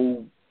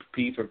grow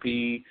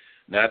P4P,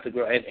 not to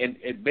grow. And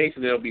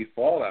basically there'll be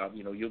fallout.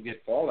 You'll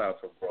get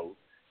fallout from growth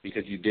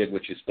because you did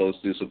what you're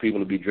supposed to, so people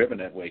will be driven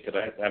that way.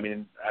 Because,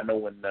 I know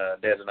when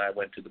Des and I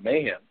went to the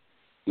Mayhem,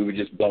 we were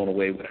just blown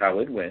away with how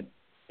it went.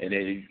 And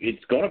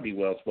it's going to be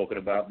well spoken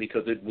about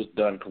because it was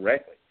done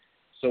correctly.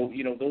 So,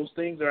 those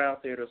things are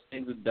out there. Those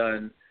things are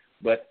done.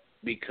 But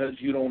because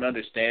you don't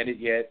understand it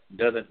yet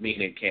doesn't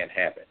mean it can't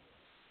happen.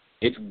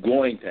 It's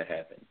going to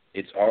happen.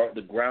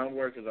 The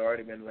groundwork has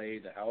already been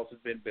laid. The house has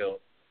been built.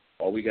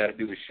 All we got to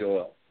do is show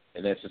up.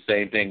 And that's the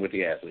same thing with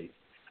the athletes.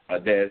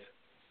 Des?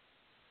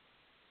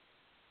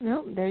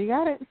 No, there you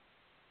got it.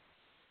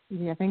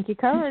 I think you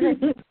covered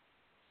it.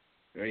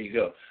 There you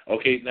go.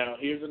 Okay, now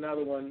here's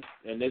another one,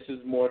 and this is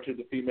more to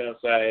the female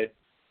side.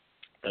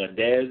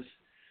 Des,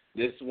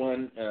 this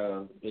one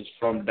is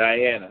from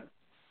Diana,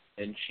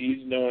 and she's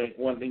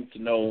wanting to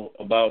know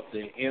about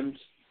the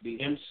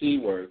MC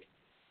work.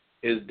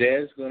 Is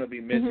Des going to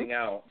be missing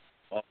out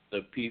on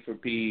the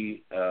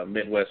P4P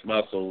Midwest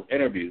Muscle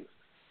interview?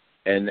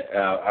 And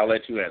I'll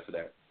let you answer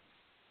that.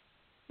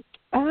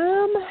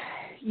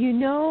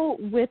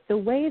 With the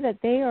way that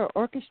they are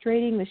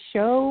orchestrating the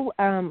show,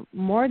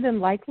 more than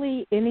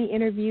likely any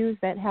interviews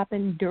that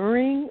happen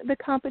during the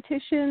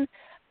competition,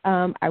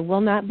 I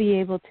will not be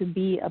able to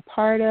be a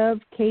part of.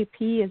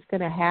 KP is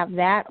going to have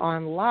that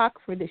on lock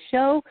for the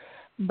show.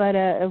 But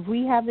if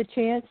we have the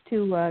chance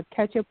to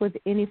catch up with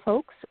any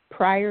folks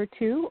prior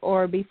to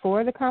or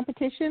before the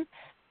competition,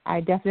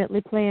 I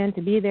definitely plan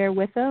to be there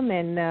with them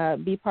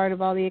and be part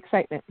of all the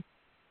excitement.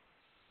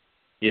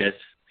 Yes.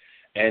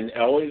 And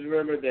always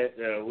remember that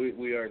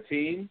we are a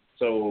team.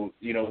 So,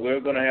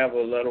 we're going to have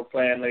a little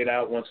plan laid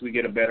out once we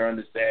get a better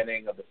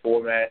understanding of the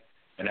format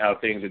and how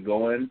things are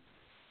going.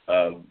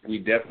 We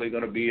definitely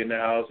going to be in the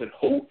house at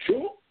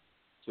Hotel,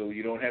 so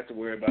you don't have to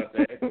worry about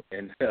that.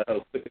 And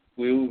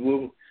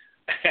we'll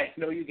I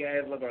know you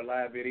guys love our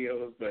live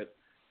videos, but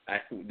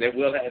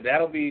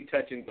that'll be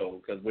touch and go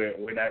because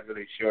we're not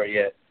really sure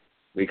yet,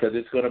 because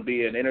it's going to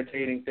be an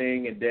entertaining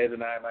thing, and Des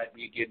and I might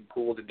be getting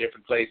pulled to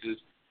different places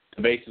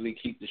to basically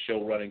keep the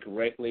show running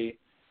correctly,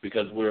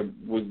 because we're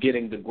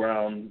getting the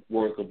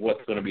groundwork of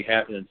what's going to be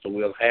happening, so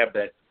we'll have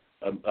that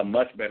a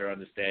much better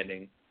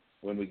understanding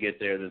when we get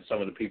there than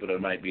some of the people that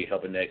might be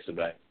helping the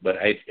expedite. But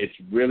it's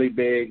really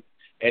big.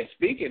 And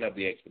speaking of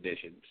the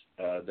expeditions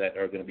that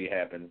are going to be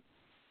happening,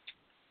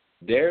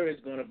 there is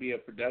going to be a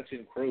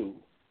production crew,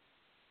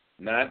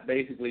 not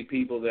basically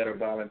people that are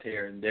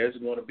volunteering. There's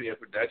going to be a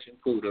production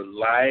crew to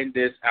line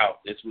this out.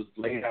 This was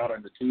laid out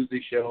on the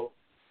Tuesday show,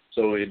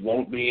 so it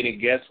won't be any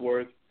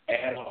guesswork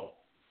at all.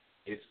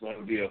 It's going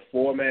to be a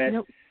format,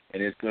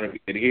 and it's going to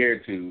be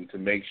adhered to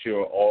make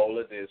sure all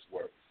of this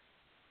works.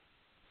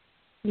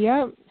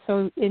 Yeah.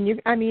 So, and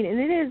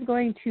it is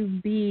going to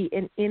be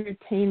an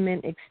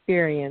entertainment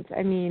experience.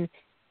 I mean,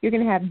 you're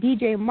going to have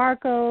DJ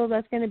Marco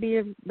that's going to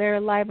be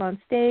there live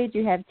on stage.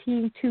 You have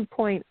Team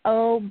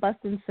 2.0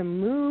 busting some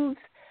moves.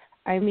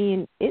 I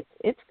mean,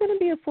 it's going to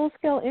be a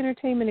full-scale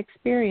entertainment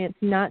experience,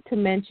 not to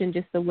mention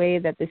just the way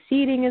that the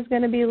seating is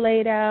going to be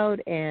laid out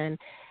and,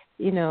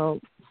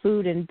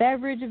 food and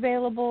beverage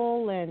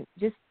available and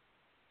just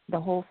the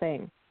whole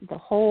thing.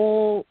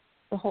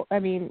 I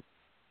mean,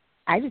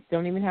 I just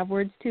don't even have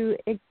words to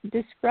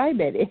describe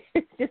it.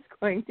 It's just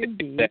going to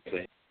be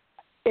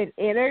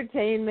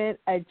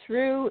a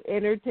true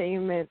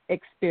entertainment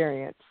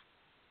experience.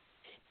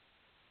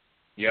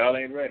 Y'all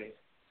ain't ready.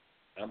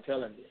 I'm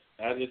telling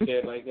you. I just say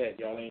it like that.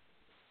 Y'all ain't.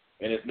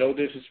 And it's no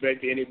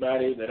disrespect to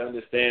anybody that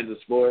understands the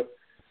sport,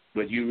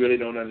 but you really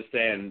don't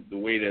understand the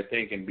way they're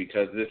thinking,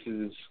 because this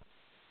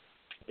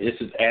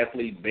is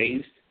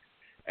athlete-based,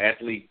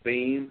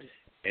 athlete-themed,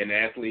 and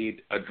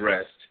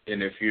athlete-addressed.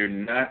 And if you're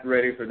not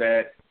ready for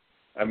that,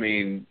 I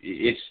mean,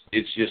 it's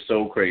just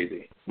so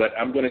crazy. But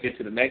I'm going to get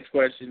to the next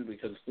question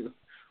because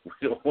we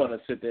don't want to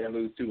sit there and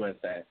lose too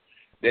much time.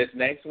 This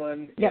next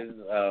one is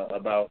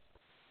about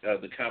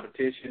the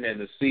competition and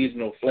the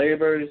seasonal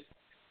flavors.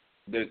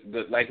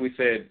 Like we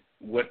said,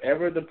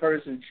 whatever the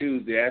person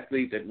chooses, the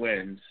athlete that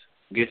wins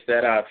gets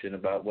that option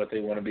about what they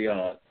want to be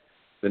on.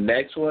 The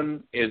next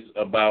one is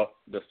about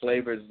the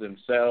flavors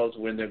themselves,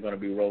 when they're going to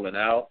be rolling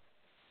out.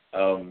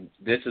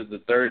 This is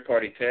the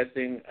third-party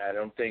testing. I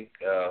don't think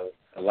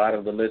a lot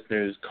of the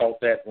listeners caught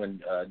that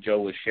when Joe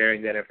was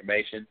sharing that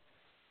information.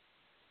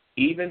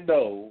 Even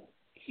though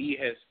he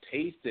has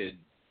tasted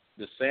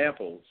the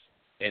samples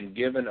and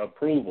given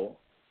approval,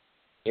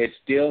 it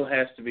still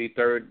has to be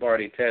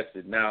third-party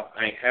tested. Now,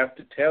 I have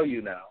to tell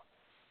you now,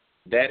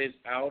 that is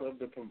out of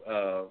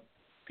the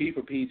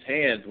P4P's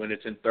hands when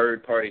it's in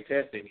third-party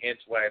testing, hence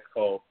why it's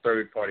called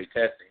third-party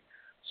testing.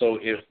 So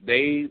if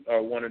they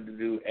are wanting to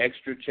do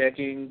extra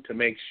checking to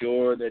make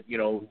sure that,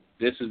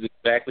 this is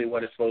exactly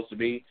what it's supposed to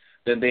be,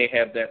 then they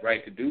have that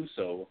right to do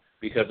so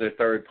because they're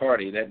third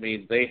party. That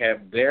means they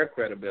have their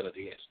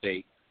credibility at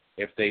stake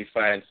if they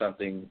find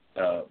something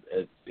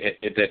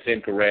that's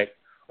incorrect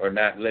or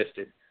not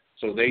listed.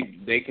 So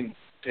they can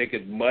take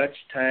as much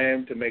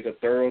time to make a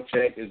thorough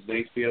check as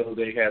they feel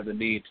they have the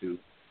need to.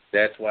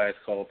 That's why it's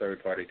called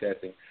third-party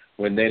testing.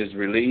 When that is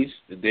released,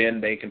 then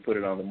they can put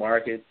it on the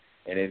market,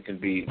 and it can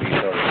be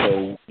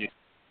sold. So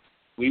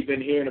we've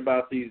been hearing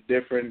about these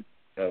different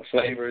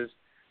flavors,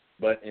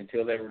 but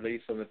until they're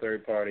released from the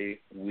third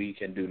party, we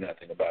can do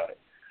nothing about it.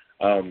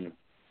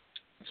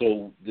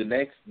 So the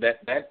next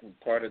that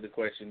part of the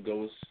question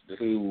goes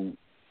to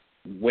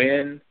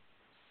when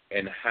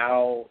and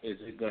how is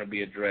it going to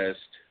be addressed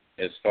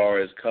as far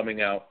as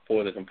coming out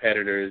for the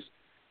competitors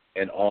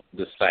and on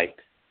the site.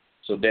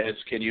 So, Des,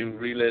 can you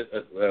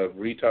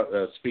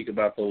speak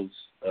about those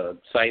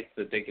sites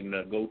that they can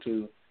go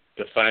to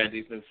find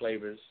these new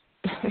flavors?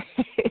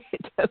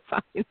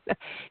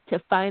 to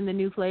find the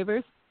new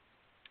flavors?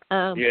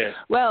 Yes.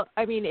 Well,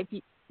 I mean, if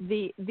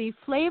the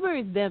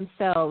flavors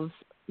themselves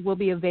will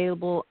be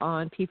available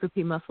on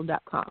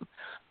P4PMuscle.com.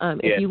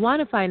 If you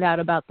want to find out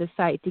about the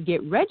site to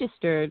get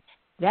registered,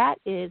 that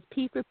is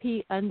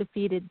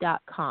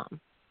P4PUndefeated.com. So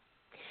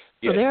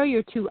Yes. there are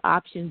your two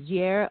options.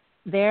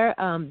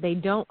 They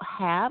don't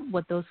have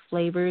what those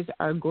flavors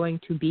are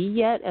going to be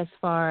yet as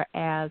far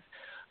as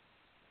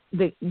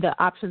the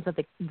options that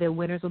the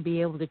winners will be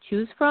able to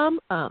choose from.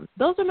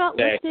 Those are not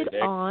listed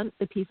on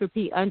the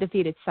P4P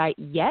Undefeated site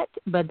yet,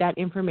 but that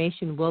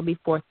information will be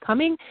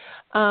forthcoming.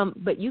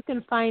 But you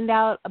can find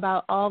out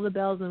about all the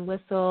bells and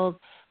whistles,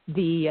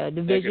 the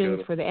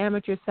divisions for the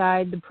amateur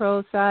side, the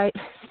pro side.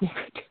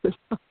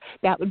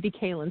 That would be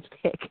Kaelin's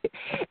pick.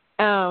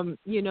 And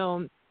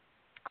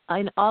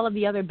all of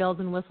the other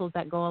bells and whistles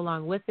that go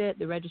along with it.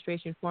 The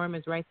registration form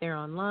is right there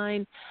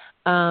online.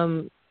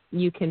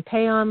 You can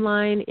pay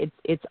online.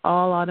 It's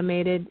all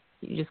automated.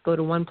 You just go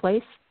to one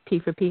place,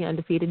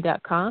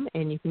 P4PUndefeated.com,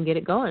 and you can get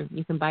it going.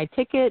 You can buy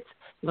tickets,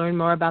 learn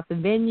more about the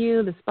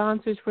venue, the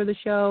sponsors for the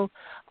show,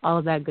 all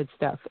of that good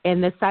stuff.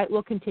 And the site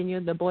will continue.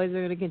 The boys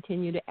are going to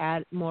continue to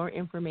add more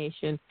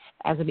information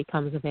as it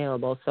becomes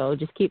available. So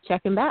just keep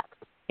checking back.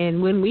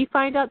 And when we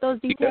find out those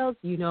details,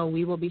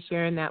 we will be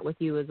sharing that with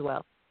you as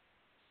well.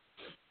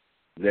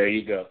 There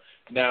you go.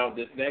 Now,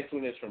 this next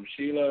one is from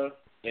Sheila,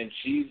 and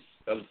she's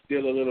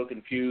still a little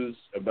confused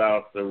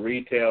about the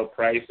retail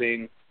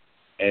pricing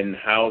and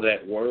how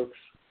that works.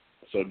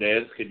 So,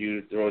 Des, could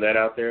you throw that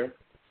out there?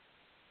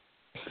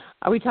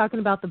 Are we talking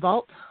about the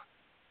vault?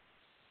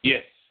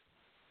 Yes.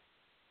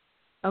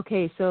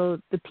 Okay, so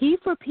the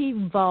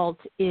P4P Vault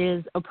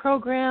is a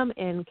program,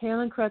 and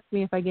Kaelin, correct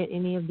me if I get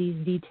any of these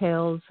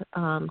details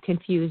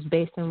confused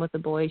based on what the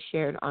boys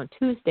shared on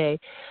Tuesday,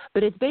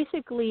 but it's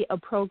basically a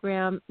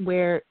program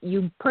where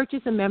you purchase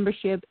a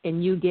membership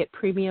and you get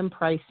premium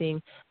pricing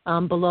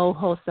below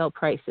wholesale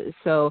prices.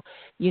 So,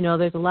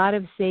 there's a lot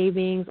of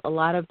savings, a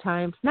lot of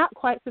times, not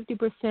quite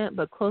 50%,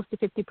 but close to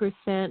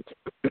 50%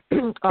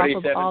 off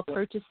of all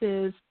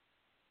purchases.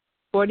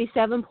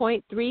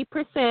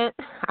 47.3%.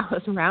 I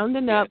was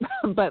rounding up,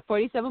 but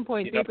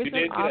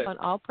 47.3% off on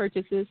all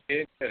purchases.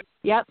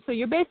 Yep. So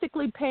you're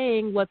basically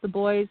paying what the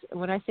boys,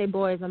 when I say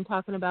boys, I'm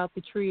talking about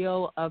the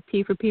trio of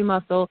P4P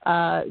Muscle,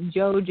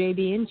 Joe,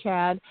 JB, and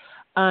Chad.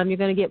 You're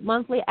going to get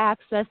monthly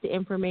access to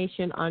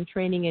information on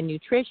training and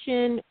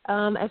nutrition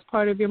as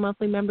part of your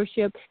monthly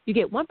membership. You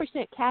get 1%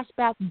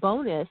 cashback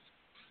bonus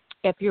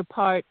if you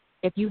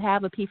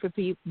have a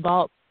P4P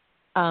Vault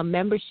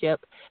membership,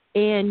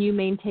 and you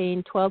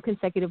maintain 12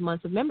 consecutive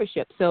months of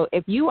membership. So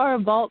if you are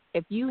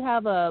if you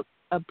have a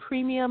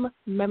premium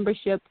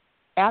membership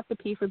at the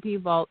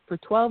P4P Vault for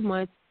 12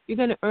 months, you're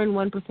going to earn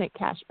 1%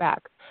 cash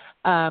back.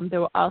 There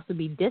will also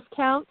be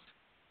discounts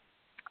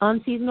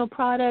on seasonal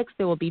products.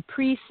 There will be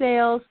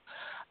pre-sales.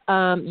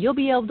 You'll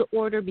be able to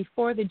order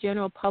before the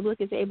general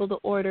public is able to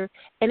order,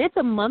 and it's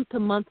a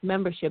month-to-month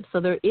membership,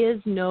 so there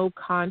is no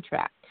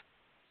contract.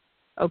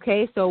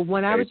 Okay, so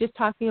when I was just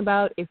talking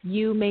about if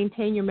you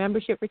maintain your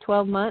membership for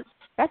 12 months,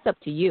 that's up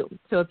to you.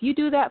 So if you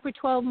do that for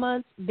 12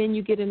 months, then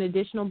you get an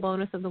additional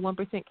bonus of the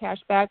 1% cash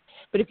back.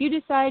 But if you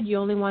decide you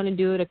only want to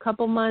do it a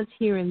couple months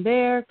here and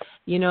there,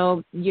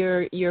 your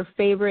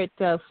favorite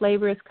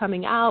flavor is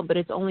coming out, but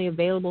it's only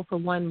available for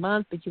 1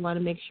 month, but you want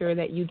to make sure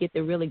that you get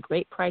the really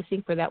great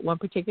pricing for that one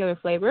particular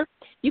flavor,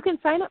 you can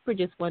sign up for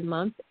just 1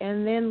 month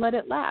and then let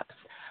it lapse.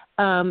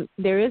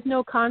 There is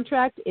no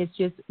contract. It's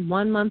just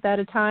 1 month at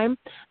a time,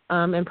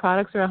 and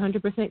products are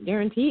 100%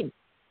 guaranteed.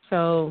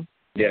 So,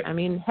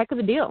 heck of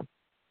a deal.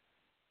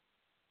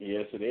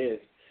 Yes, it is.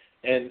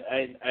 And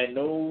I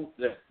know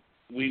that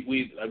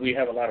we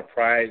have a lot of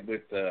pride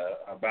with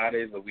our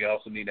bodies, but we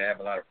also need to have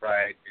a lot of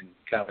pride and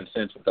common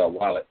sense with our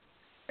wallet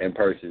and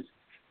purses.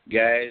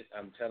 Guys,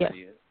 I'm telling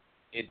you,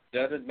 it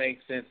doesn't make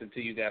sense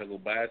until you got to go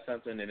buy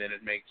something, and then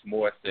it makes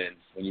more sense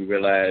when you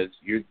realize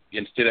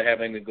instead of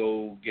having to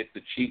go get the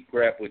cheap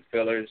crap with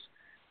fillers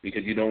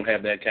because you don't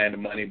have that kind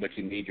of money, but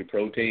you need your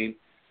protein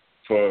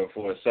for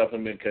a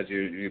supplement because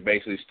you're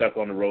basically stuck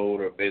on the road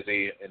or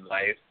busy in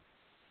life.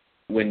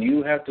 When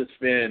you have to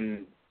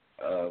spend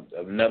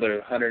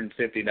another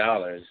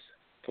 $150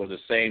 for the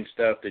same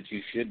stuff that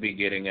you should be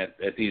getting at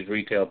these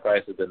retail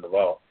prices in the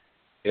vault,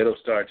 it'll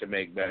start to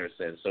make better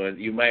sense. So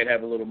you might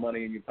have a little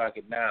money in your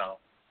pocket now,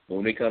 but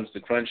when it comes to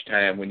crunch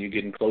time, when you're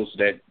getting close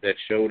to that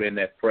show and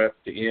that prep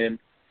to end,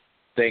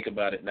 think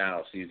about it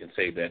now so you can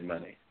save that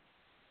money.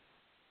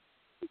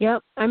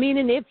 Yep. And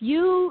if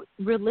you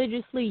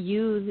religiously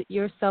use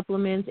your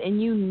supplements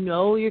and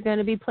you're going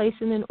to be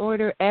placing an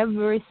order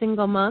every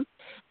single month,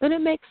 then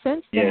it makes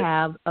sense to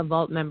have a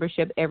Vault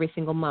membership every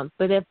single month.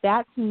 But if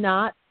that's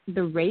not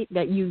the rate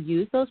that you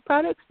use those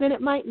products, then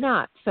it might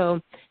not.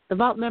 So the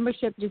Vault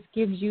membership just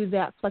gives you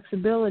that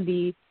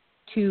flexibility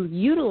to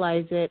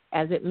utilize it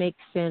as it makes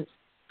sense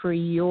for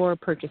your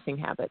purchasing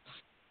habits.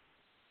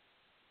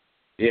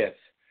 Yes.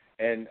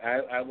 And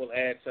I will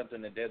add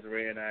something that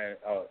Desiree and I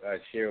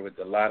share with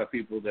a lot of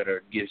people that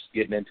are just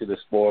getting into the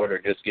sport or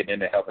just getting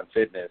into health and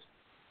fitness.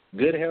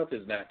 Good health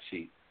is not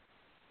cheap.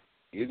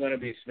 You're going to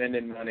be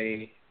spending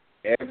money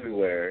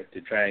everywhere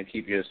to try and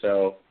keep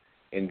yourself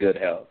in good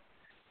health.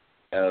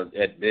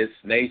 This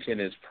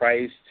nation is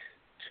priced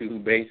to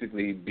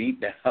basically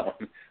beat down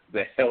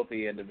the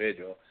healthy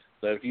individual.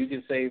 So if you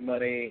can save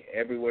money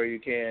everywhere you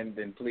can,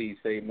 then please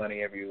save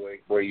money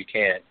everywhere you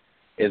can,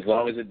 as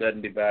long as it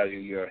doesn't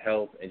devalue your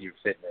health and your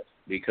fitness.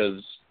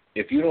 Because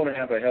if you don't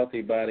have a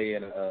healthy body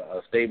and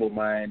a stable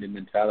mind and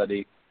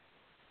mentality,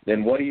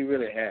 then what do you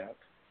really have?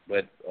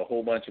 But a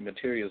whole bunch of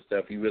material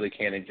stuff you really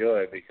can't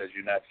enjoy because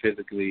you're not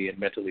physically and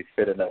mentally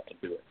fit enough to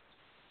do it.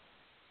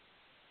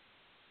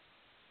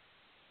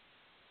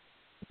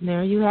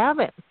 There you have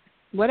it.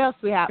 What else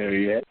we have? There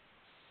you have it.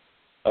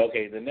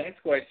 Okay, the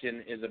next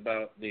question is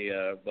about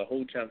the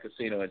Ho Chunk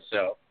Casino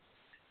itself.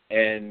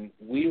 And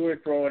we were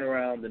throwing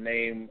around the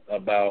name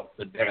about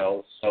the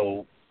Dells,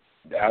 so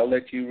I'll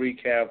let you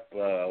recap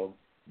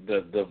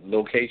the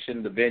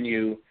location, the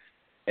venue,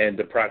 and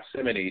the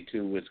proximity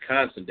to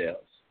Wisconsin Dells.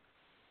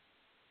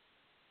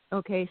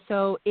 Okay,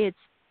 so it's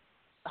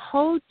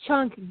Ho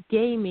Chunk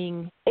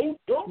Gaming,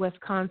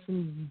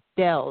 Wisconsin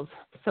Dells.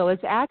 So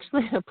it's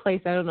actually a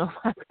place, I don't know if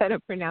I'm going to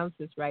pronounce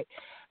this right,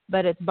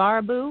 but it's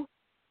Baraboo?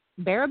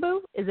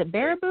 Is it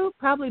Baraboo?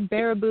 Probably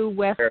Baraboo,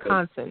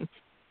 Wisconsin.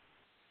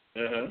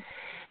 Uh-huh.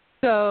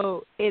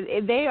 So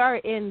they are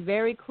in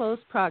very close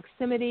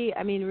proximity.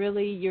 I mean,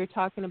 really, you're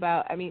talking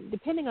about, I mean,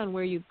 depending on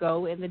where you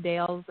go in the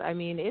Dales, I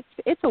mean,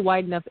 it's a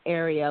wide enough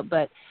area.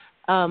 But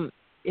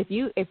if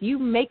you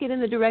make it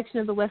in the direction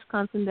of the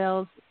Wisconsin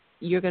Dells,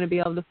 you're going to be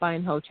able to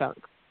find Ho Chunk.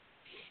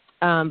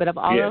 But if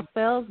all else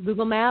fails,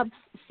 Google Maps,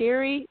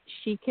 Siri,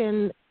 she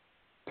can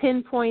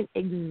pinpoint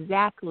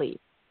exactly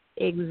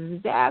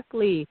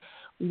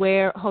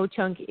where Ho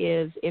Chunk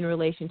is in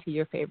relation to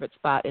your favorite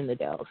spot in the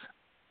Dells.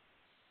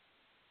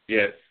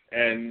 Yes,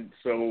 and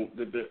so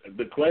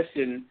the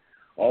question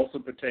also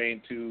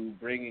pertained to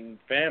bringing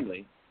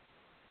family.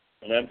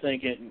 And I'm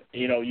thinking,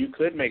 you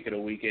could make it a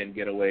weekend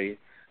getaway.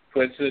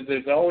 But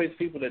there's always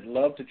people that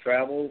love to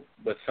travel,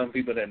 but some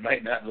people that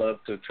might not love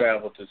to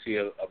travel to see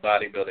a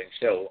bodybuilding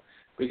show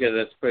because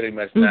that's pretty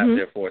much not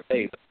their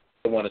forte.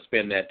 They want to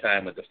spend that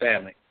time with the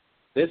family.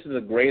 This is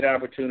a great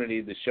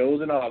opportunity. The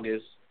show's in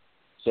August,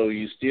 so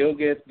you still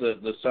get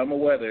the summer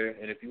weather.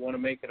 And if you want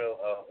to make it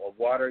a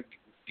water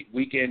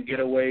weekend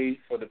getaway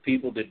for the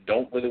people that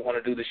don't really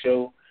want to do the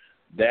show,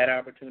 that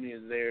opportunity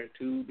is there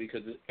too,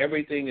 because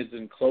everything is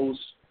in close,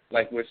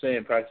 like we're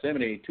saying,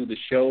 proximity to the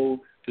show,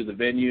 to the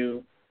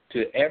venue,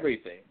 to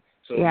everything.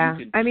 So yeah,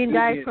 you can I mean,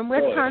 guys, from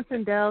enjoy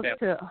Wisconsin Dells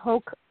to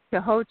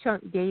Ho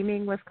Chunk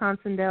Gaming,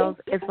 Wisconsin Dells,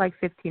 it's like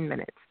 15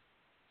 minutes.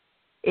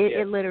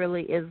 It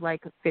literally is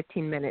like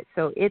 15 minutes,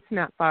 so it's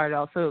not far at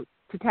all. So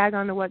to tag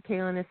on to what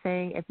Kaelin is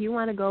saying, if you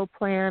want to go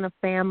plan a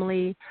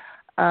family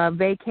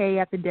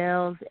vacay at the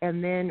Dells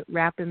and then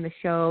wrap in the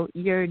show,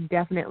 you're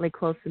definitely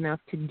close enough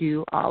to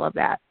do all of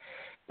that.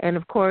 And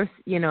of course,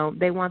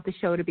 they want the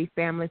show to be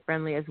family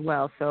friendly as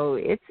well, so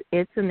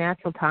it's a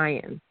natural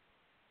tie-in.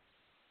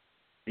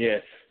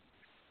 Yes,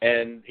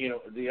 and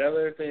the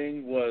other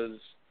thing was,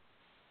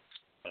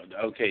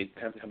 okay,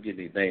 I'm getting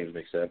these names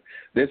mixed up.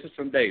 This is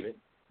from David.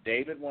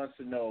 David wants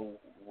to know,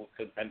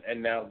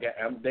 and now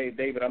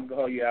David, I'm going to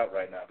call you out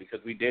right now because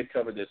we did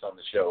cover this on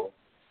the show.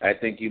 I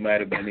think you might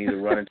have been either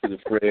running to the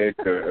fridge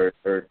or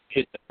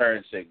hit the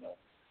turn signal.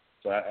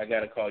 So I got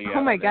to call you out.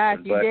 Oh, my gosh,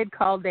 you did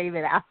call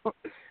David out.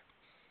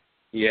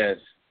 Yes.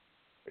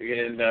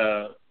 And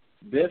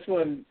this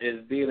one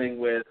is dealing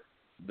with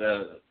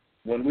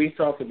when we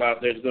talked about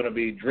there's going to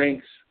be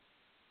drinks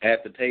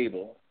at the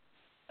table.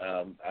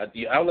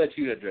 I'll let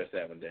you address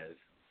that one, Des.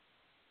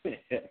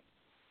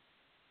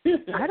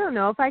 I don't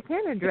know if I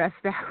can address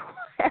that one.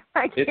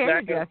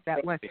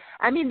 That one.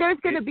 I mean, there's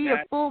going to be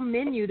a full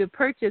menu to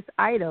purchase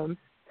items.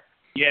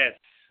 Yes,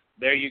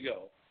 there you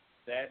go.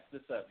 That's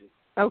the subject.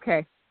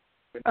 Okay.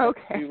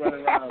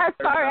 As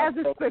far as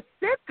the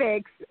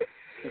specifics,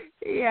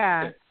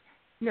 yeah.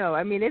 No,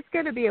 I mean it's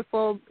going to be a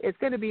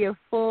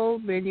full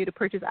menu to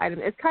purchase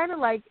items. It's kind of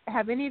like,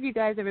 have any of you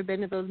guys ever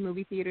been to those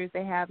movie theaters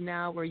they have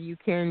now where you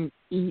can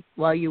eat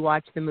while you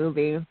watch the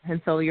movie?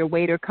 And so your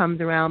waiter comes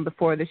around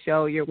before the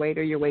show, your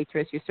waiter, your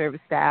waitress, your service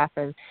staff,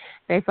 and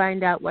they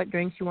find out what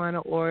drinks you want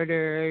to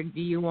order. Do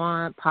you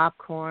want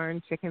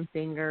popcorn, chicken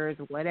fingers,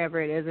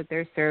 whatever it is that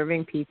they're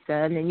serving, pizza,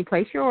 and then you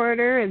place your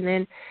order, and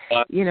then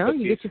you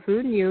get your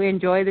food and you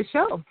enjoy the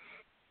show.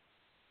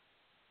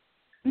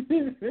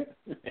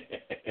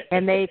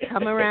 And they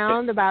come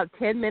around about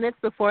 10 minutes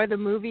before the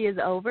movie is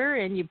over,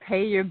 and you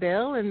pay your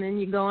bill, and then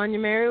you go on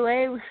your merry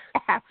way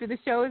after the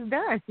show is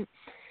done.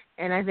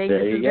 And I think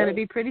this is going to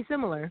be pretty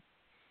similar.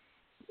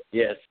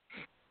 Yes.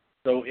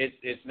 So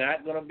it's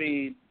not going to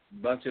be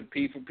a bunch of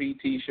P4P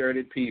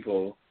T-shirted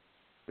people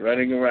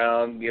running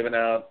around giving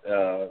out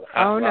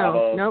hot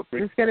no. Nope.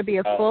 It's going to be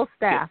a full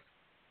staff.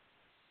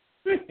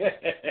 Yeah.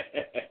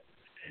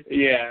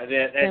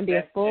 It's going to be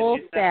a full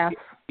staff.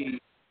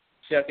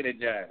 Shucking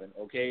and jiving,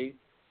 okay?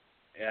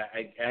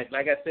 I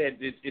like I said,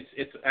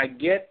 it's. I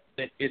get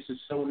that it's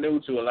just so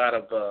new to a lot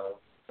of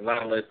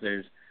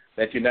listeners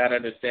that you're not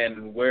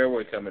understanding where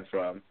we're coming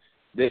from.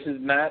 This is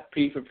not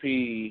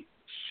P4P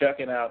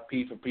shucking out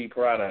P4P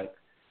product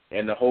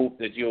in the hope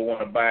that you'll want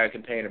to buy a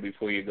container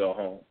before you go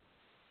home.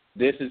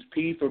 This is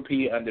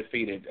P4P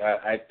Undefeated.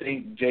 I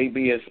think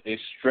JB has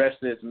stressed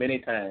this many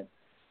times.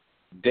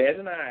 Des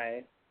and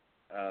I,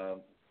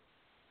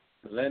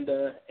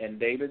 Linda and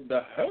David,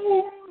 the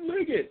whole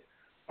Liggett,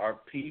 are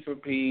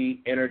P4P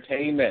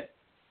Entertainment.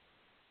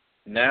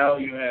 Now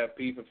you have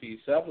P4P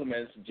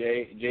Supplements,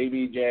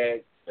 JB,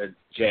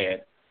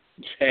 Chad,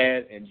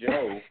 and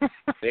Joe.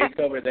 They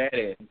cover that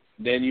in.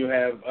 Then you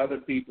have other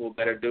people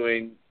that are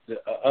doing the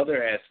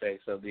other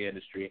aspects of the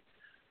industry.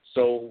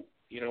 So,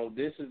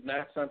 this is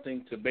not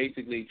something to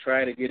basically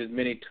try to get as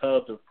many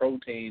tubs of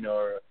protein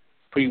or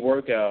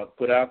pre-workout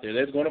put out there.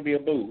 There's going to be a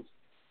booth,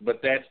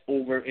 but that's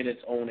over in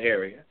its own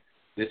area.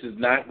 This is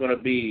not going to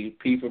be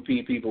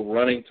P4P people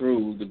running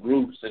through the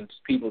groups and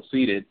people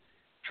seated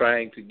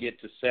trying to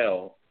get to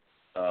sell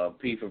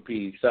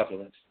P4P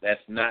supplements. That's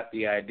not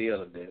the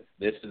ideal of this.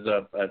 This is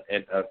a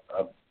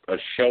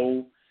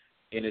show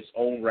in its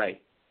own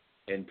right,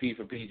 and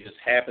P4P just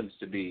happens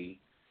to be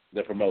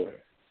the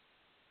promoter.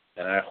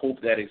 And I hope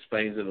that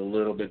explains it a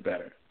little bit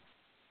better.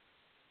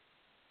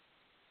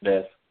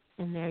 Beth?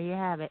 And there you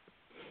have it.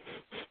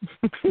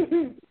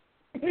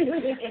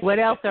 What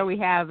else are we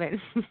having?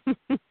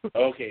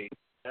 Okay.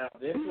 Now,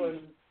 this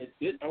one,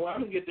 I'm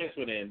going to get this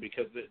one in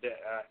because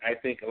I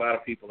think a lot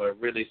of people are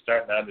really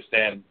starting to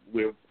understand.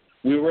 We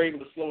were able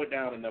to slow it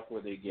down enough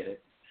where they get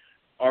it.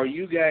 Are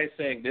you guys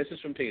saying, this is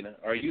from Tina,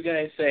 are you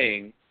guys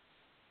saying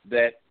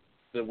that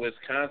the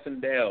Wisconsin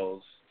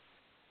Dells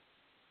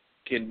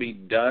can be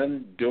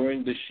done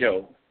during the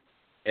show?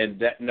 And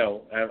that,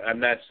 no, I'm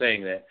not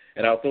saying that.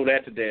 And I'll throw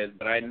that to Des,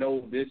 but I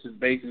know this is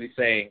basically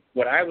saying,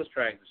 what I was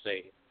trying to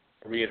say,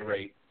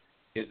 reiterate,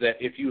 is that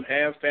if you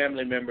have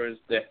family members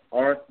that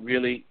aren't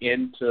really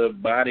into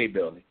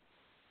bodybuilding,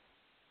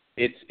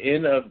 it's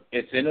in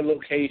a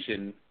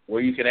location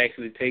where you can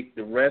actually take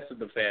the rest of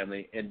the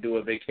family and do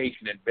a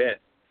vacation event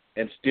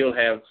and still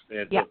have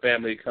the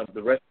family come,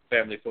 the rest of the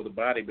family for the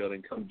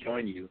bodybuilding come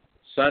join you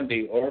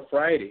Sunday or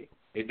Friday.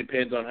 It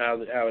depends on how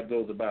it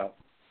goes about,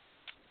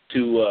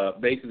 to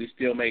basically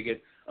still make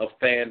it a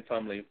fan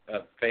family.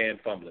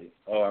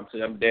 Oh, I'm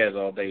Daz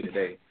all day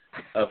today.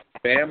 A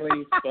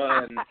family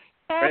fun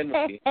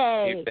friendly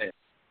event.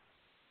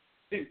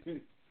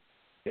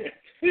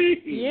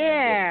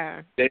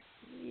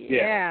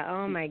 Yeah.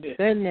 Oh my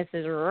goodness,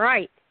 is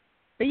right.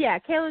 But yeah,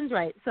 Kaelin's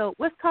right. So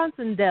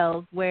Wisconsin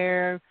Dells,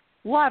 where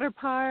water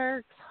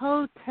parks,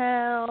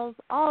 hotels,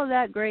 all of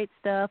that great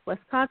stuff.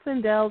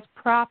 Wisconsin Dells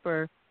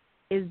proper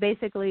is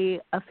basically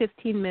a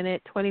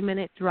 15-minute,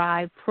 20-minute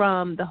drive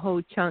from the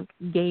Ho Chunk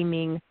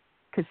Gaming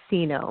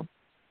Casino.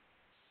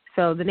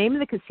 So the name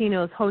of the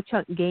casino is Ho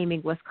Chunk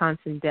Gaming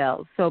Wisconsin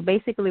Dells. So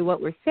basically what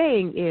we're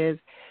saying is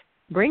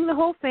bring the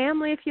whole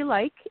family if you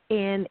like,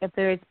 and if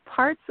there's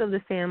parts of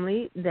the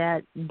family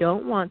that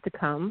don't want to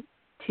come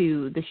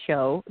to the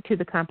show, to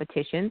the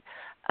competition,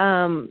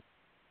 then,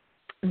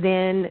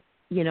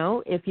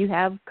 if you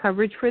have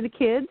coverage for the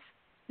kids,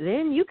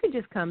 then you can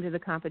just come to the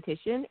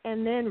competition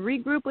and then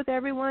regroup with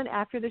everyone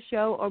after the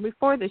show or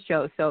before the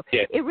show. So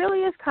It really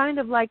is kind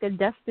of like a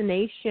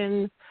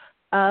destination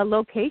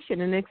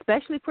location, and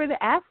especially for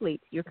the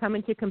athletes. You're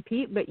coming to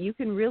compete, but you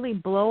can really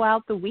blow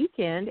out the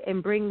weekend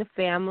and bring the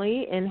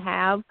family and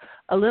have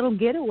a little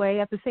getaway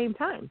at the same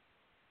time.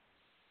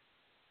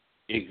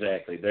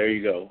 Exactly. There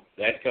you go.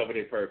 That covered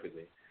it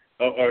perfectly.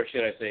 Or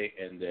should I say,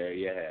 and there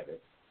you have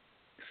it.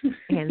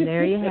 And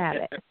there you have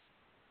it.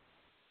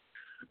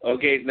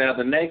 Okay, now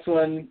the next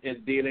one is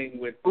dealing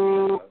with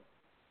the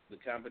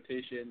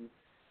competition,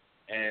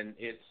 and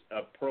it's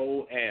a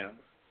pro-am,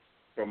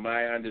 from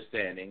my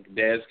understanding.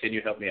 Des, can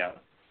you help me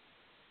out?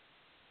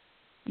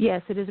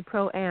 Yes, it is a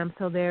pro-am.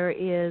 So there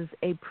is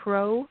a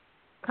pro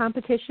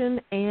competition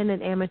and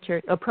an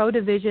amateur, a pro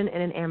division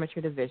and an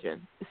amateur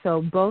division.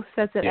 So both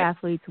sets of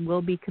athletes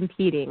will be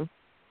competing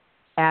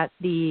at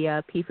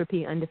the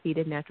P4P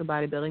Undefeated Natural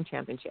Bodybuilding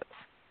Championships.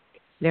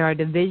 There are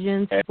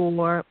divisions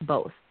for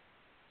both.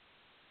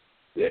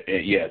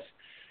 Yes,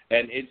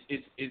 and it's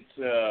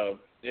the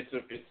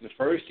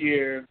first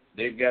year.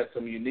 They've got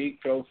some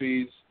unique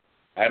trophies.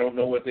 I don't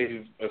know what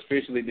they've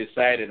officially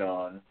decided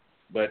on,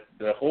 but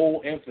the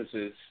whole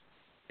emphasis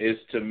is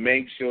to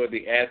make sure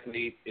the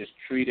athlete is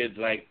treated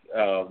like.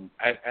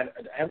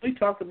 Have we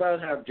talked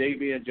about how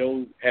JB and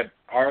Joe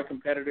are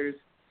competitors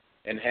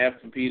and have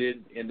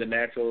competed in the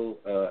natural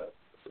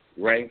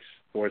ranks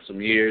for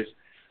some years?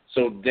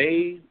 So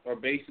they are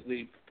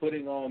basically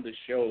putting on the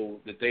show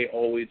that they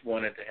always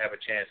wanted to have a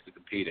chance to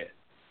compete in.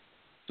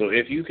 So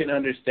if you can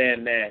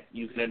understand that,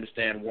 you can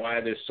understand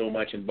why there's so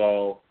much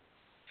involved,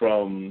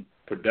 from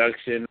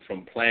production,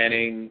 from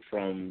planning,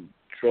 from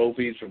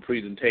trophies, from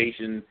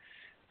presentation.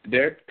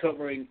 They're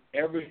covering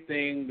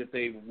everything that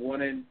they've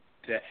wanted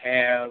to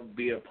have,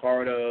 be a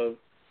part of.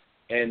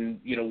 And,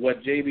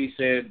 what JB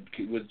said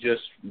was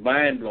just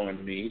mind-blowing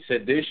to me. He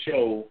said this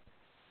show,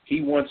 he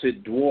wants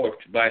it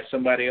dwarfed by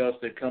somebody else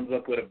that comes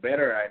up with a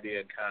better idea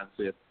and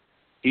concept.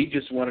 He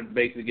just wanted to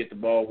basically get the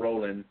ball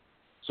rolling,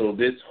 so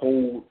this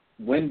whole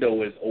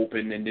window is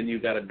open, and then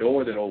you've got a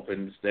door that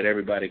opens that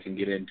everybody can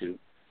get into.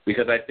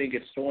 Because I think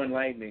it's so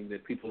enlightening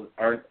that people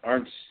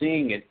aren't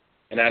seeing it.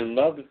 And I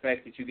love the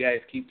fact that you guys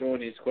keep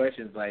throwing these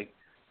questions like,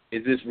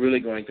 is this really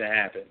going to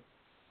happen?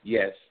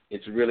 yes,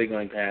 it's really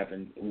going to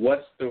happen.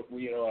 What's the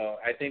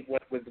I think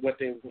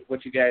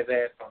what you guys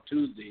asked on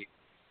Tuesday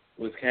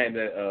was kind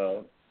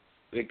of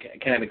it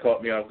kind of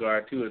caught me off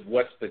guard too. Is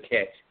what's the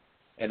catch?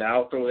 And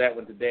I'll throw that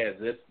one to Des.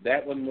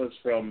 That one was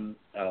from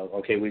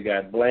we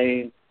got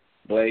Blaine,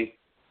 Blake,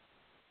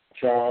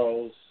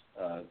 Charles,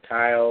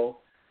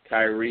 Kyle,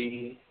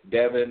 Kyrie,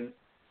 Devin,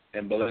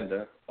 and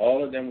Belinda.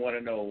 All of them want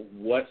to know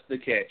what's the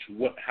catch.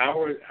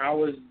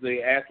 How is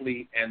the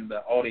athlete and the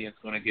audience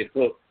going to get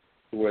hooked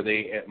to where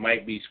they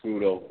might be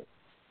screwed over?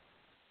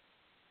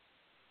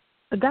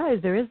 Guys,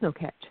 there is no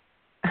catch.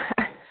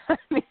 I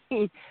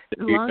mean,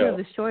 the long of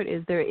the short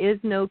is there is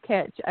no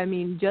catch. I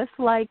mean, just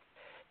like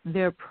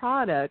their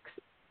products,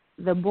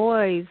 the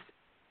boys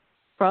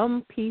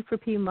from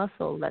P4P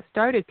Muscle that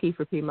started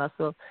P4P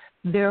Muscle,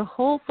 their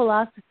whole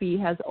philosophy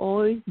has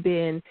always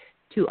been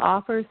to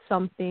offer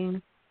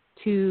something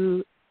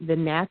to the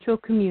natural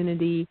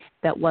community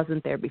that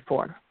wasn't there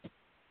before.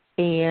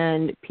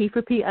 And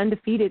P4P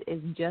Undefeated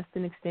is just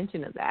an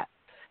extension of that.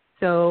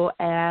 So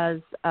as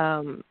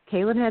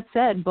Kaelin had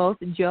said, both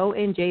Joe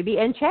and JB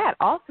and Chad,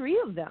 all three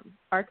of them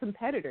are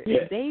competitors.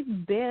 Yeah.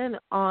 They've been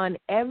on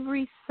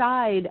every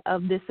side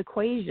of this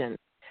equation.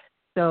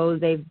 So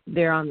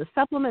they're on the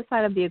supplement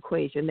side of the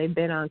equation. They've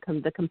been on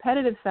the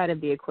competitive side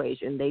of the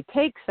equation. They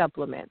take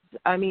supplements.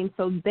 I mean,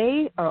 so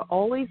they are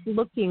always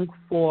looking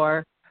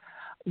for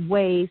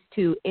ways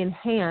to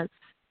enhance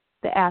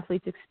the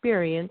athlete's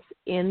experience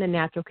in the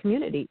natural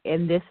community.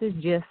 And this is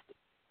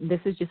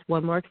just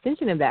one more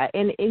extension of that.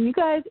 And you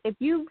guys, if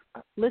you've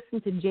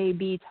listened to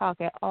JB talk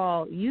at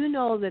all, you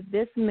know that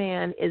this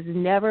man is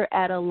never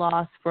at a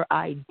loss for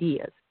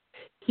ideas.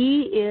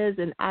 He is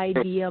an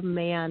idea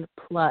man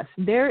plus.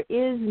 There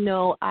is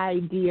no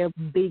idea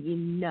big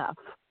enough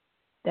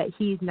that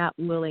he's not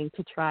willing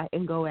to try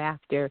and go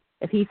after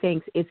if he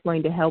thinks it's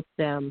going to help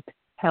them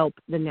help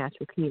the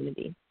natural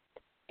community.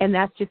 And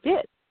that's just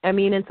it. I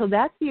mean, and so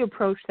that's the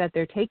approach that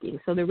they're taking.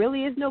 So there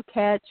really is no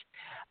catch.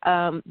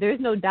 There's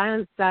no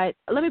downside.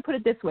 Let me put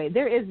it this way.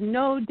 There is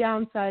no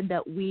downside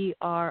that we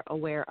are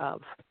aware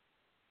of.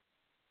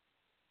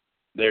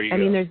 There you go. I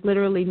mean, there's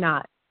literally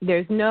not.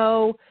 There's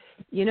no,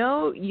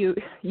 you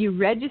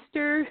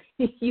register,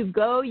 you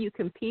go, you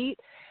compete.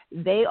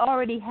 They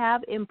already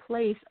have in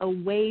place a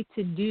way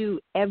to do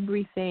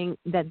everything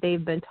that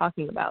they've been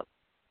talking about.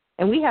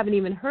 And we haven't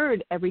even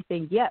heard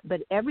everything yet,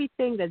 but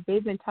everything that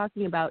they've been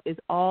talking about is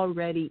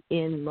already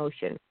in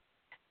motion.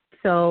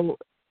 So,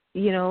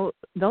 the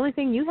only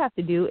thing you have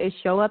to do is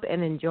show up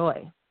and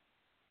enjoy.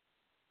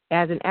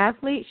 As an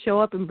athlete, show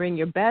up and bring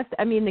your best.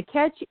 I mean, the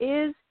catch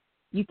is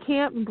you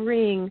can't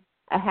bring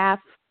a half,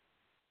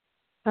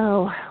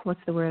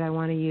 what's the word I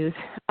want to use?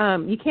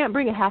 You can't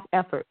bring a half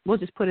effort. We'll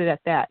just put it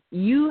at that.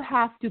 You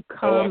have to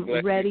come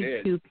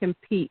ready to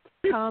compete.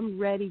 Come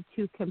ready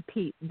to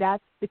compete.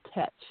 That's the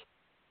catch.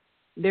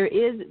 There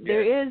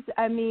is,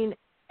 I mean,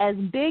 as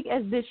big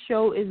as this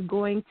show is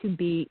going to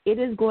be, it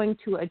is going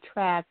to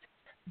attract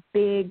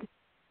big,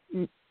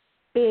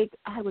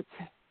 I would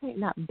say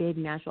not big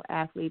national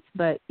athletes,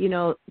 but,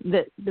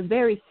 the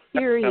very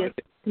serious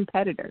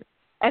competitor.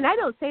 And I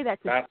don't say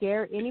that to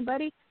scare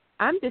anybody.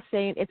 I'm just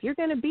saying if you're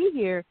going to be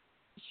here,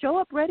 show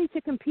up ready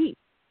to compete.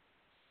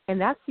 And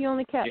that's the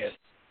only catch. Yes.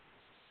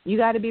 You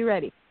got to be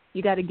ready.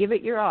 You got to give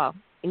it your all.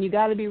 And you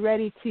got to be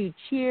ready to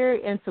cheer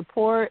and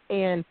support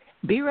and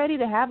be ready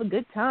to have a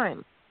good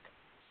time.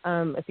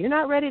 If you're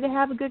not ready to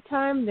have a good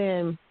time,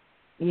 then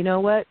you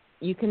know what?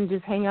 You can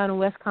just hang out in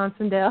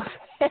Wisconsin Dells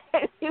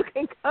and you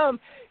can come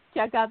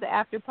check out the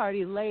after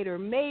party later.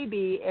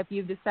 Maybe if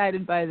you've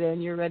decided by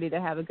then you're ready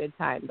to have a good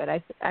time. But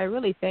I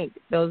really think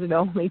those are the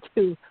only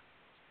two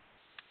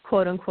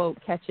quote-unquote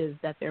catches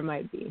that there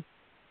might be.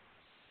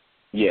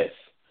 Yes.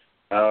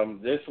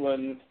 This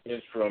one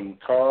is from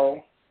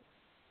Carl.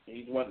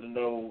 He's wanting to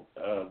know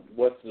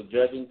what's the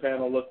judging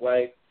panel look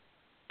like.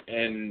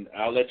 And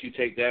I'll let you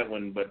take that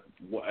one, but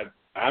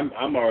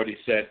I'm already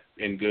set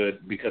and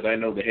good because I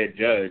know the head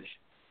judge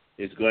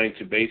is going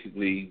to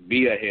basically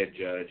be a head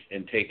judge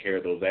and take care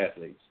of those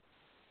athletes.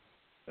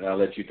 And I'll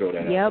let you throw that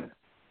out there. Yep.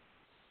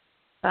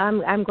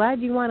 I'm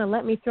glad you want to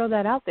let me throw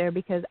that out there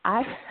because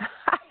I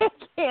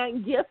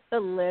can't give the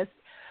list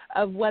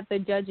of what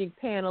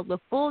the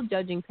full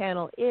judging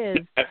panel is.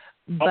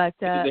 But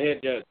the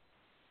head judge.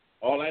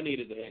 All I need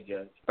is the head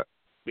judge.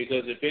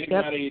 Because if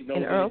anybody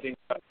knows anything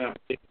about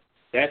competition,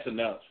 that's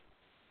enough.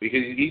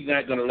 Because he's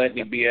not going to let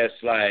any BS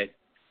slide,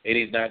 and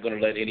he's not going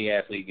to let any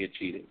athlete get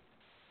cheated.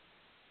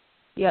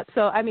 Yep.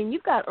 So, I mean,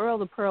 you've got Earl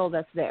the Pearl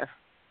that's there,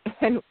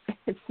 and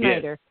it's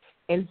Snyder. Yes.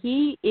 And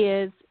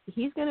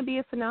he's going to be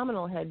a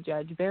phenomenal head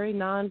judge, very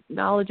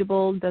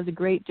knowledgeable, does a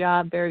great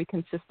job, very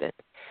consistent.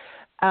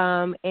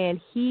 And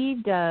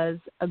he does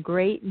a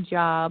great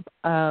job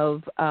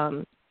of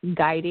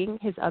guiding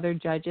his other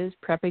judges,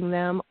 prepping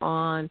them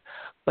on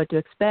what to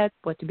expect,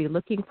 what to be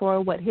looking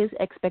for, what his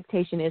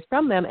expectation is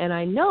from them. And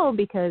I know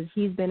because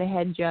he's been a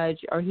head judge,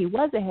 or he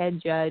was a head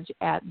judge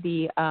at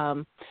the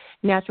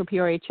Natural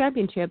Peoria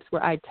Championships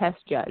where I test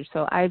judge.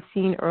 So I've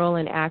seen Earl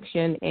in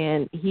action,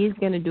 and he's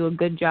going to do a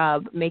good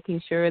job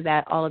making sure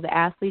that all of the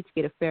athletes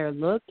get a fair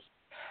look.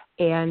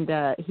 And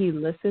he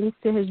listens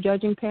to his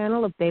judging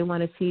panel. If they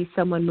want to see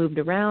someone moved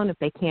around, if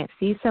they can't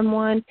see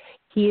someone,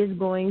 he is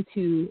going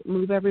to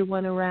move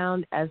everyone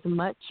around as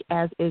much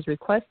as is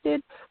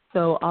requested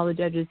so all the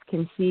judges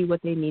can see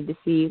what they need to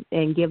see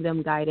and give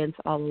them guidance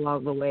all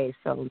along the way.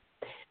 So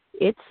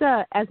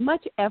it's as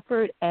much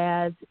effort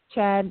as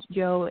Chad,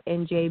 Joe,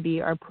 and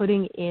JB are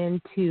putting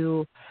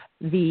into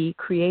the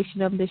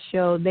creation of the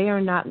show. They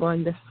are not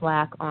going to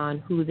slack on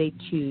who they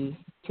choose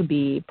to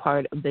be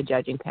part of the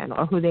judging panel,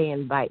 or who they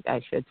invite,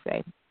 I should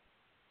say.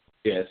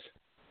 Yes,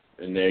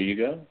 and there you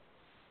go.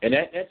 And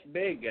that's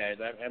big, guys.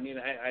 I mean,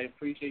 I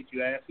appreciate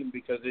you asking,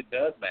 because it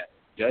does matter.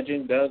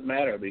 Judging does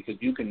matter, because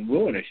you can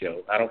ruin a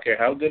show. I don't care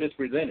how good it's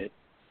presented.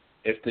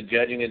 If the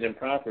judging is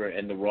improper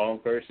and the wrong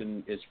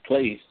person is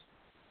placed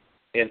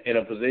in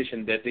a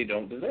position that they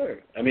don't deserve.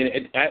 I mean,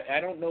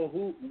 I don't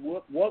know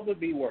what would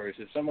be worse,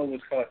 if someone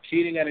was caught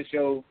cheating at a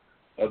show,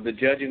 or the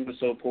judging was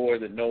so poor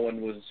that no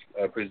one was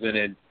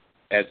presented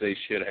as they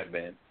should have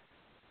been.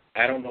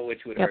 I don't know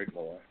which would hurt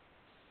more.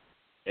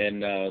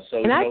 And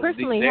so, and I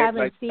personally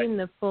haven't seen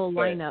the full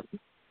lineup.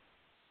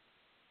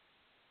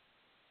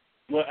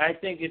 Well, I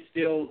think it's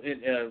still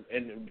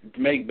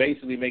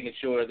basically making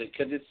sure that,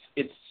 because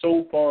it's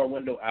so far a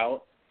window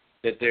out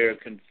that they're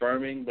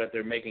confirming, but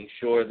they're making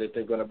sure that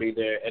they're going to be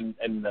there. And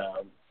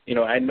you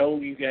know, I know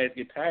you guys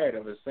get tired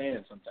of us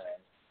saying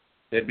sometimes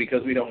that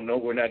because we don't know,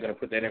 we're not going to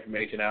put that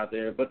information out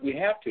there, but we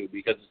have to,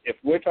 because if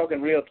we're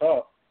talking real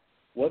talk,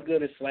 what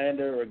good is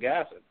slander or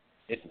gossip?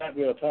 It's not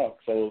real talk.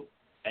 So,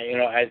 you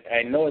know,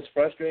 I know it's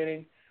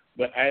frustrating,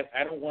 but I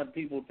don't want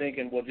people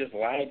thinking, well, just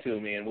lie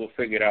to me and we'll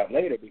figure it out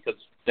later, because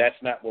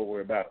that's not what we're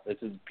about. This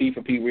is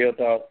P4P Real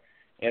Talk,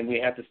 and we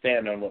have to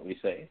stand on what we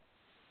say.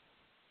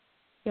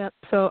 Yep.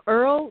 So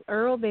Earl,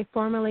 they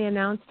formally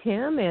announced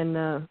him,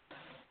 and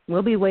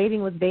we'll be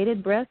waiting with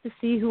bated breath to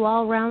see who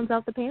all rounds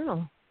out the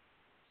panel.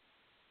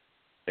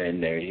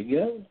 And there you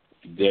go.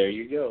 There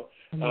you go.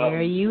 And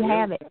there you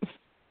have it.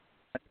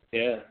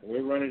 Yeah,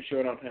 we're running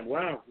short on time.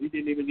 Wow, we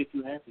didn't even get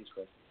through half these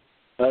questions.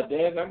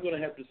 Dan, I'm going to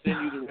have to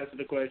send you the rest of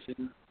the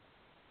questions,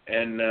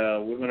 and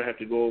we're going to have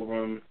to go over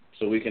them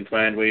so we can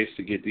find ways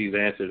to get these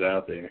answers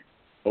out there.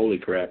 Holy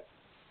crap.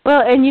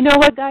 Well, and you know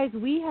what, guys?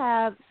 We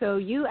have, so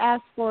you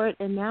asked for it,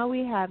 and now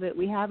we have it.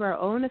 We have our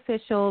own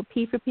official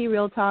P4P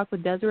Real Talk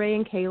with Desiree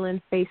and Kaelin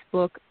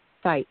Facebook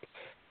site.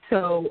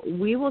 So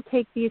we will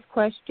take these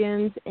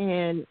questions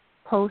and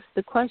post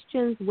the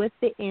questions with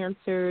the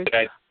answers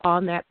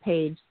on that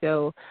page.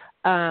 So,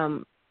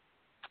 and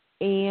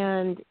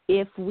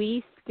if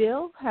we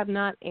still have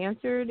not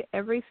answered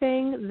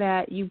everything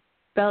that you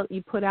felt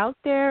you put out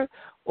there,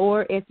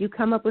 or if you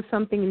come up with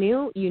something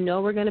new, you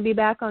know we're going to be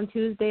back on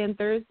Tuesday and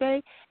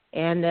Thursday,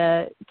 and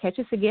catch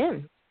us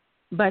again.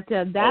 But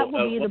that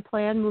will be the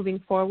plan moving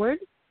forward.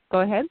 Go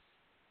ahead.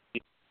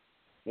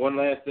 One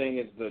last thing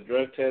is the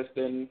drug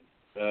testing.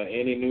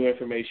 Any new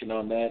information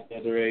on that,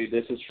 Desiree?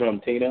 This is from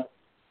Tina.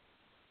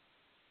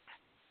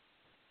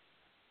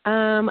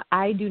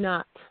 I do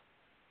not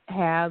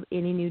have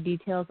any new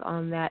details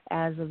on that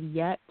as of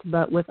yet,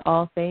 but with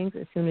all things,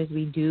 as soon as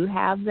we do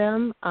have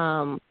them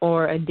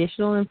or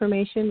additional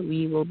information,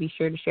 we will be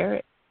sure to share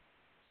it.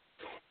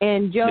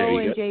 And Joe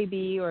and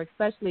JB, or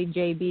especially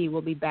JB,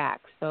 will be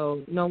back.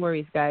 So no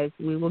worries, guys.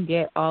 We will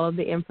get all of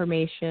the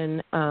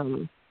information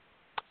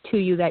to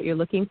you that you're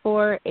looking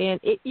for. And,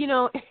 it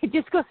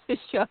just goes to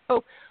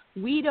show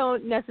we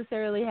don't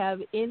necessarily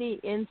have any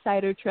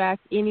insider track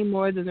any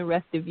more than the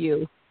rest of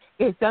you.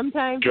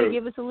 Sometimes they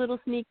give us a little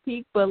sneak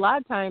peek, but a lot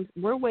of times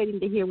we're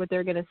waiting to hear what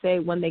they're going to say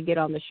when they get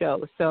on the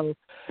show. So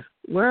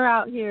we're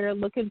out here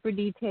looking for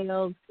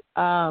details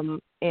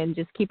and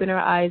just keeping our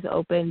eyes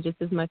open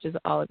just as much as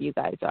all of you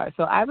guys are.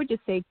 So I would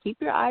just say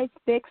keep your eyes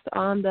fixed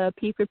on the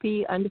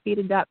P4P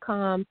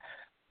Undefeated.com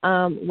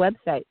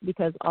website,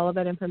 because all of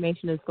that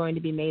information is going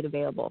to be made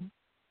available.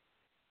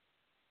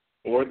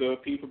 Or the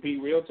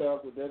P4P Real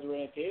Talk with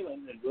Desiree and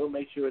Kaelin, and we'll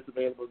make sure it's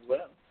available as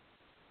well.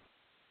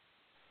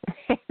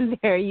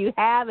 There you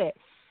have it.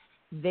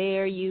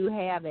 There you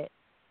have it.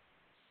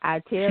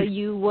 I tell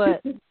you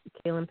what,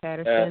 Kaelin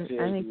Patterson,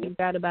 I think you've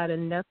got about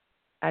enough.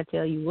 I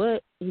tell you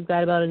what, you've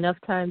got about enough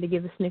time to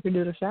give a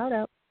Snickerdoodle shout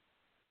out.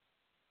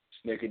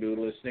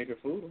 Snickerdoodle is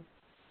Snickerfoodle.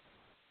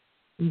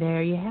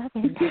 There you have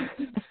it.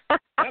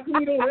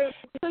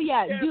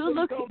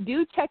 So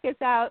do check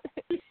us out.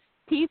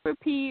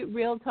 P4P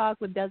Real Talk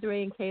with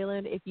Desiree and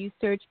Kaelin. If you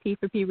search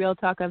P4P Real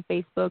Talk on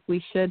Facebook,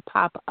 we should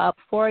pop up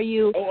for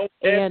you,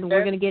 and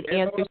we're going to get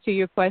answers to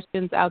your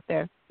questions out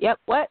there. Yep.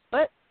 What?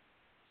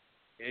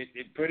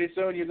 Pretty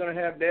soon you're going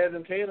to have Des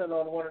and Kaelin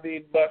on one of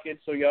these buckets,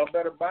 so y'all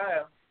better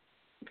buy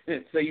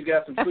them. So you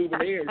got some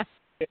souvenirs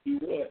if you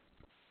would.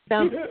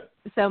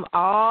 some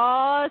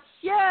oh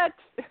shit.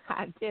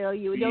 I tell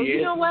you. No,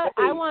 you know what?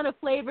 I want a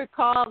flavor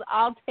called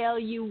I'll tell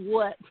you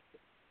what.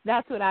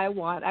 That's what I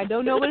want. I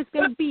don't know what it's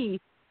going to be,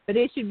 but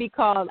it should be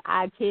called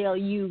I tell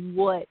you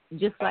what,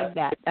 just like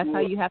that. That's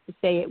how you have to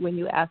say it when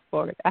you ask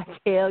for it. I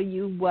tell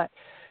you what.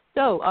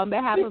 So, on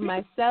behalf of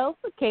myself,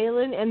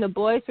 Kaelin, and the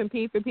boys from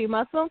P4P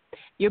Muscle,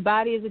 your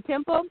body is a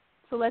temple,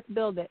 so let's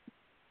build it.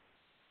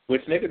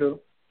 Which nigga do?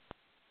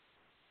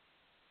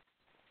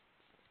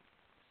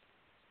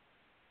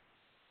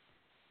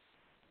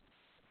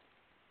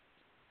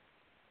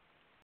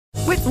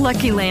 With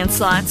Lucky Land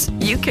Slots,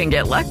 you can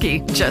get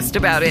lucky just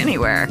about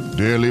anywhere.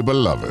 Dearly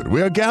beloved,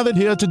 we are gathered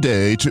here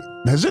today to...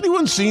 Has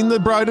anyone seen the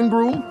bride and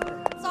groom?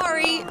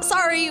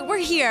 Sorry, we're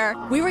here.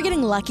 We were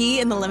getting lucky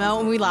in the limo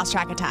and we lost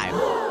track of time.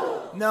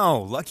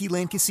 No, Lucky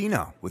Land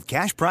Casino, with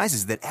cash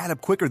prizes that add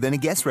up quicker than a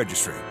guest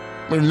registry.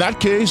 In that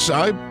case,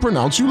 I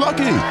pronounce you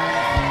lucky.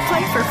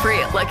 Play for free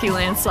at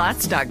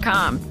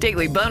LuckyLandSlots.com.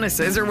 Daily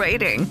bonuses are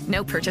waiting.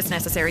 No purchase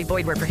necessary.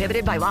 Void where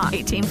prohibited by law.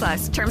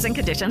 18+. Terms and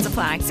conditions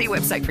apply. See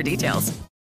website for details.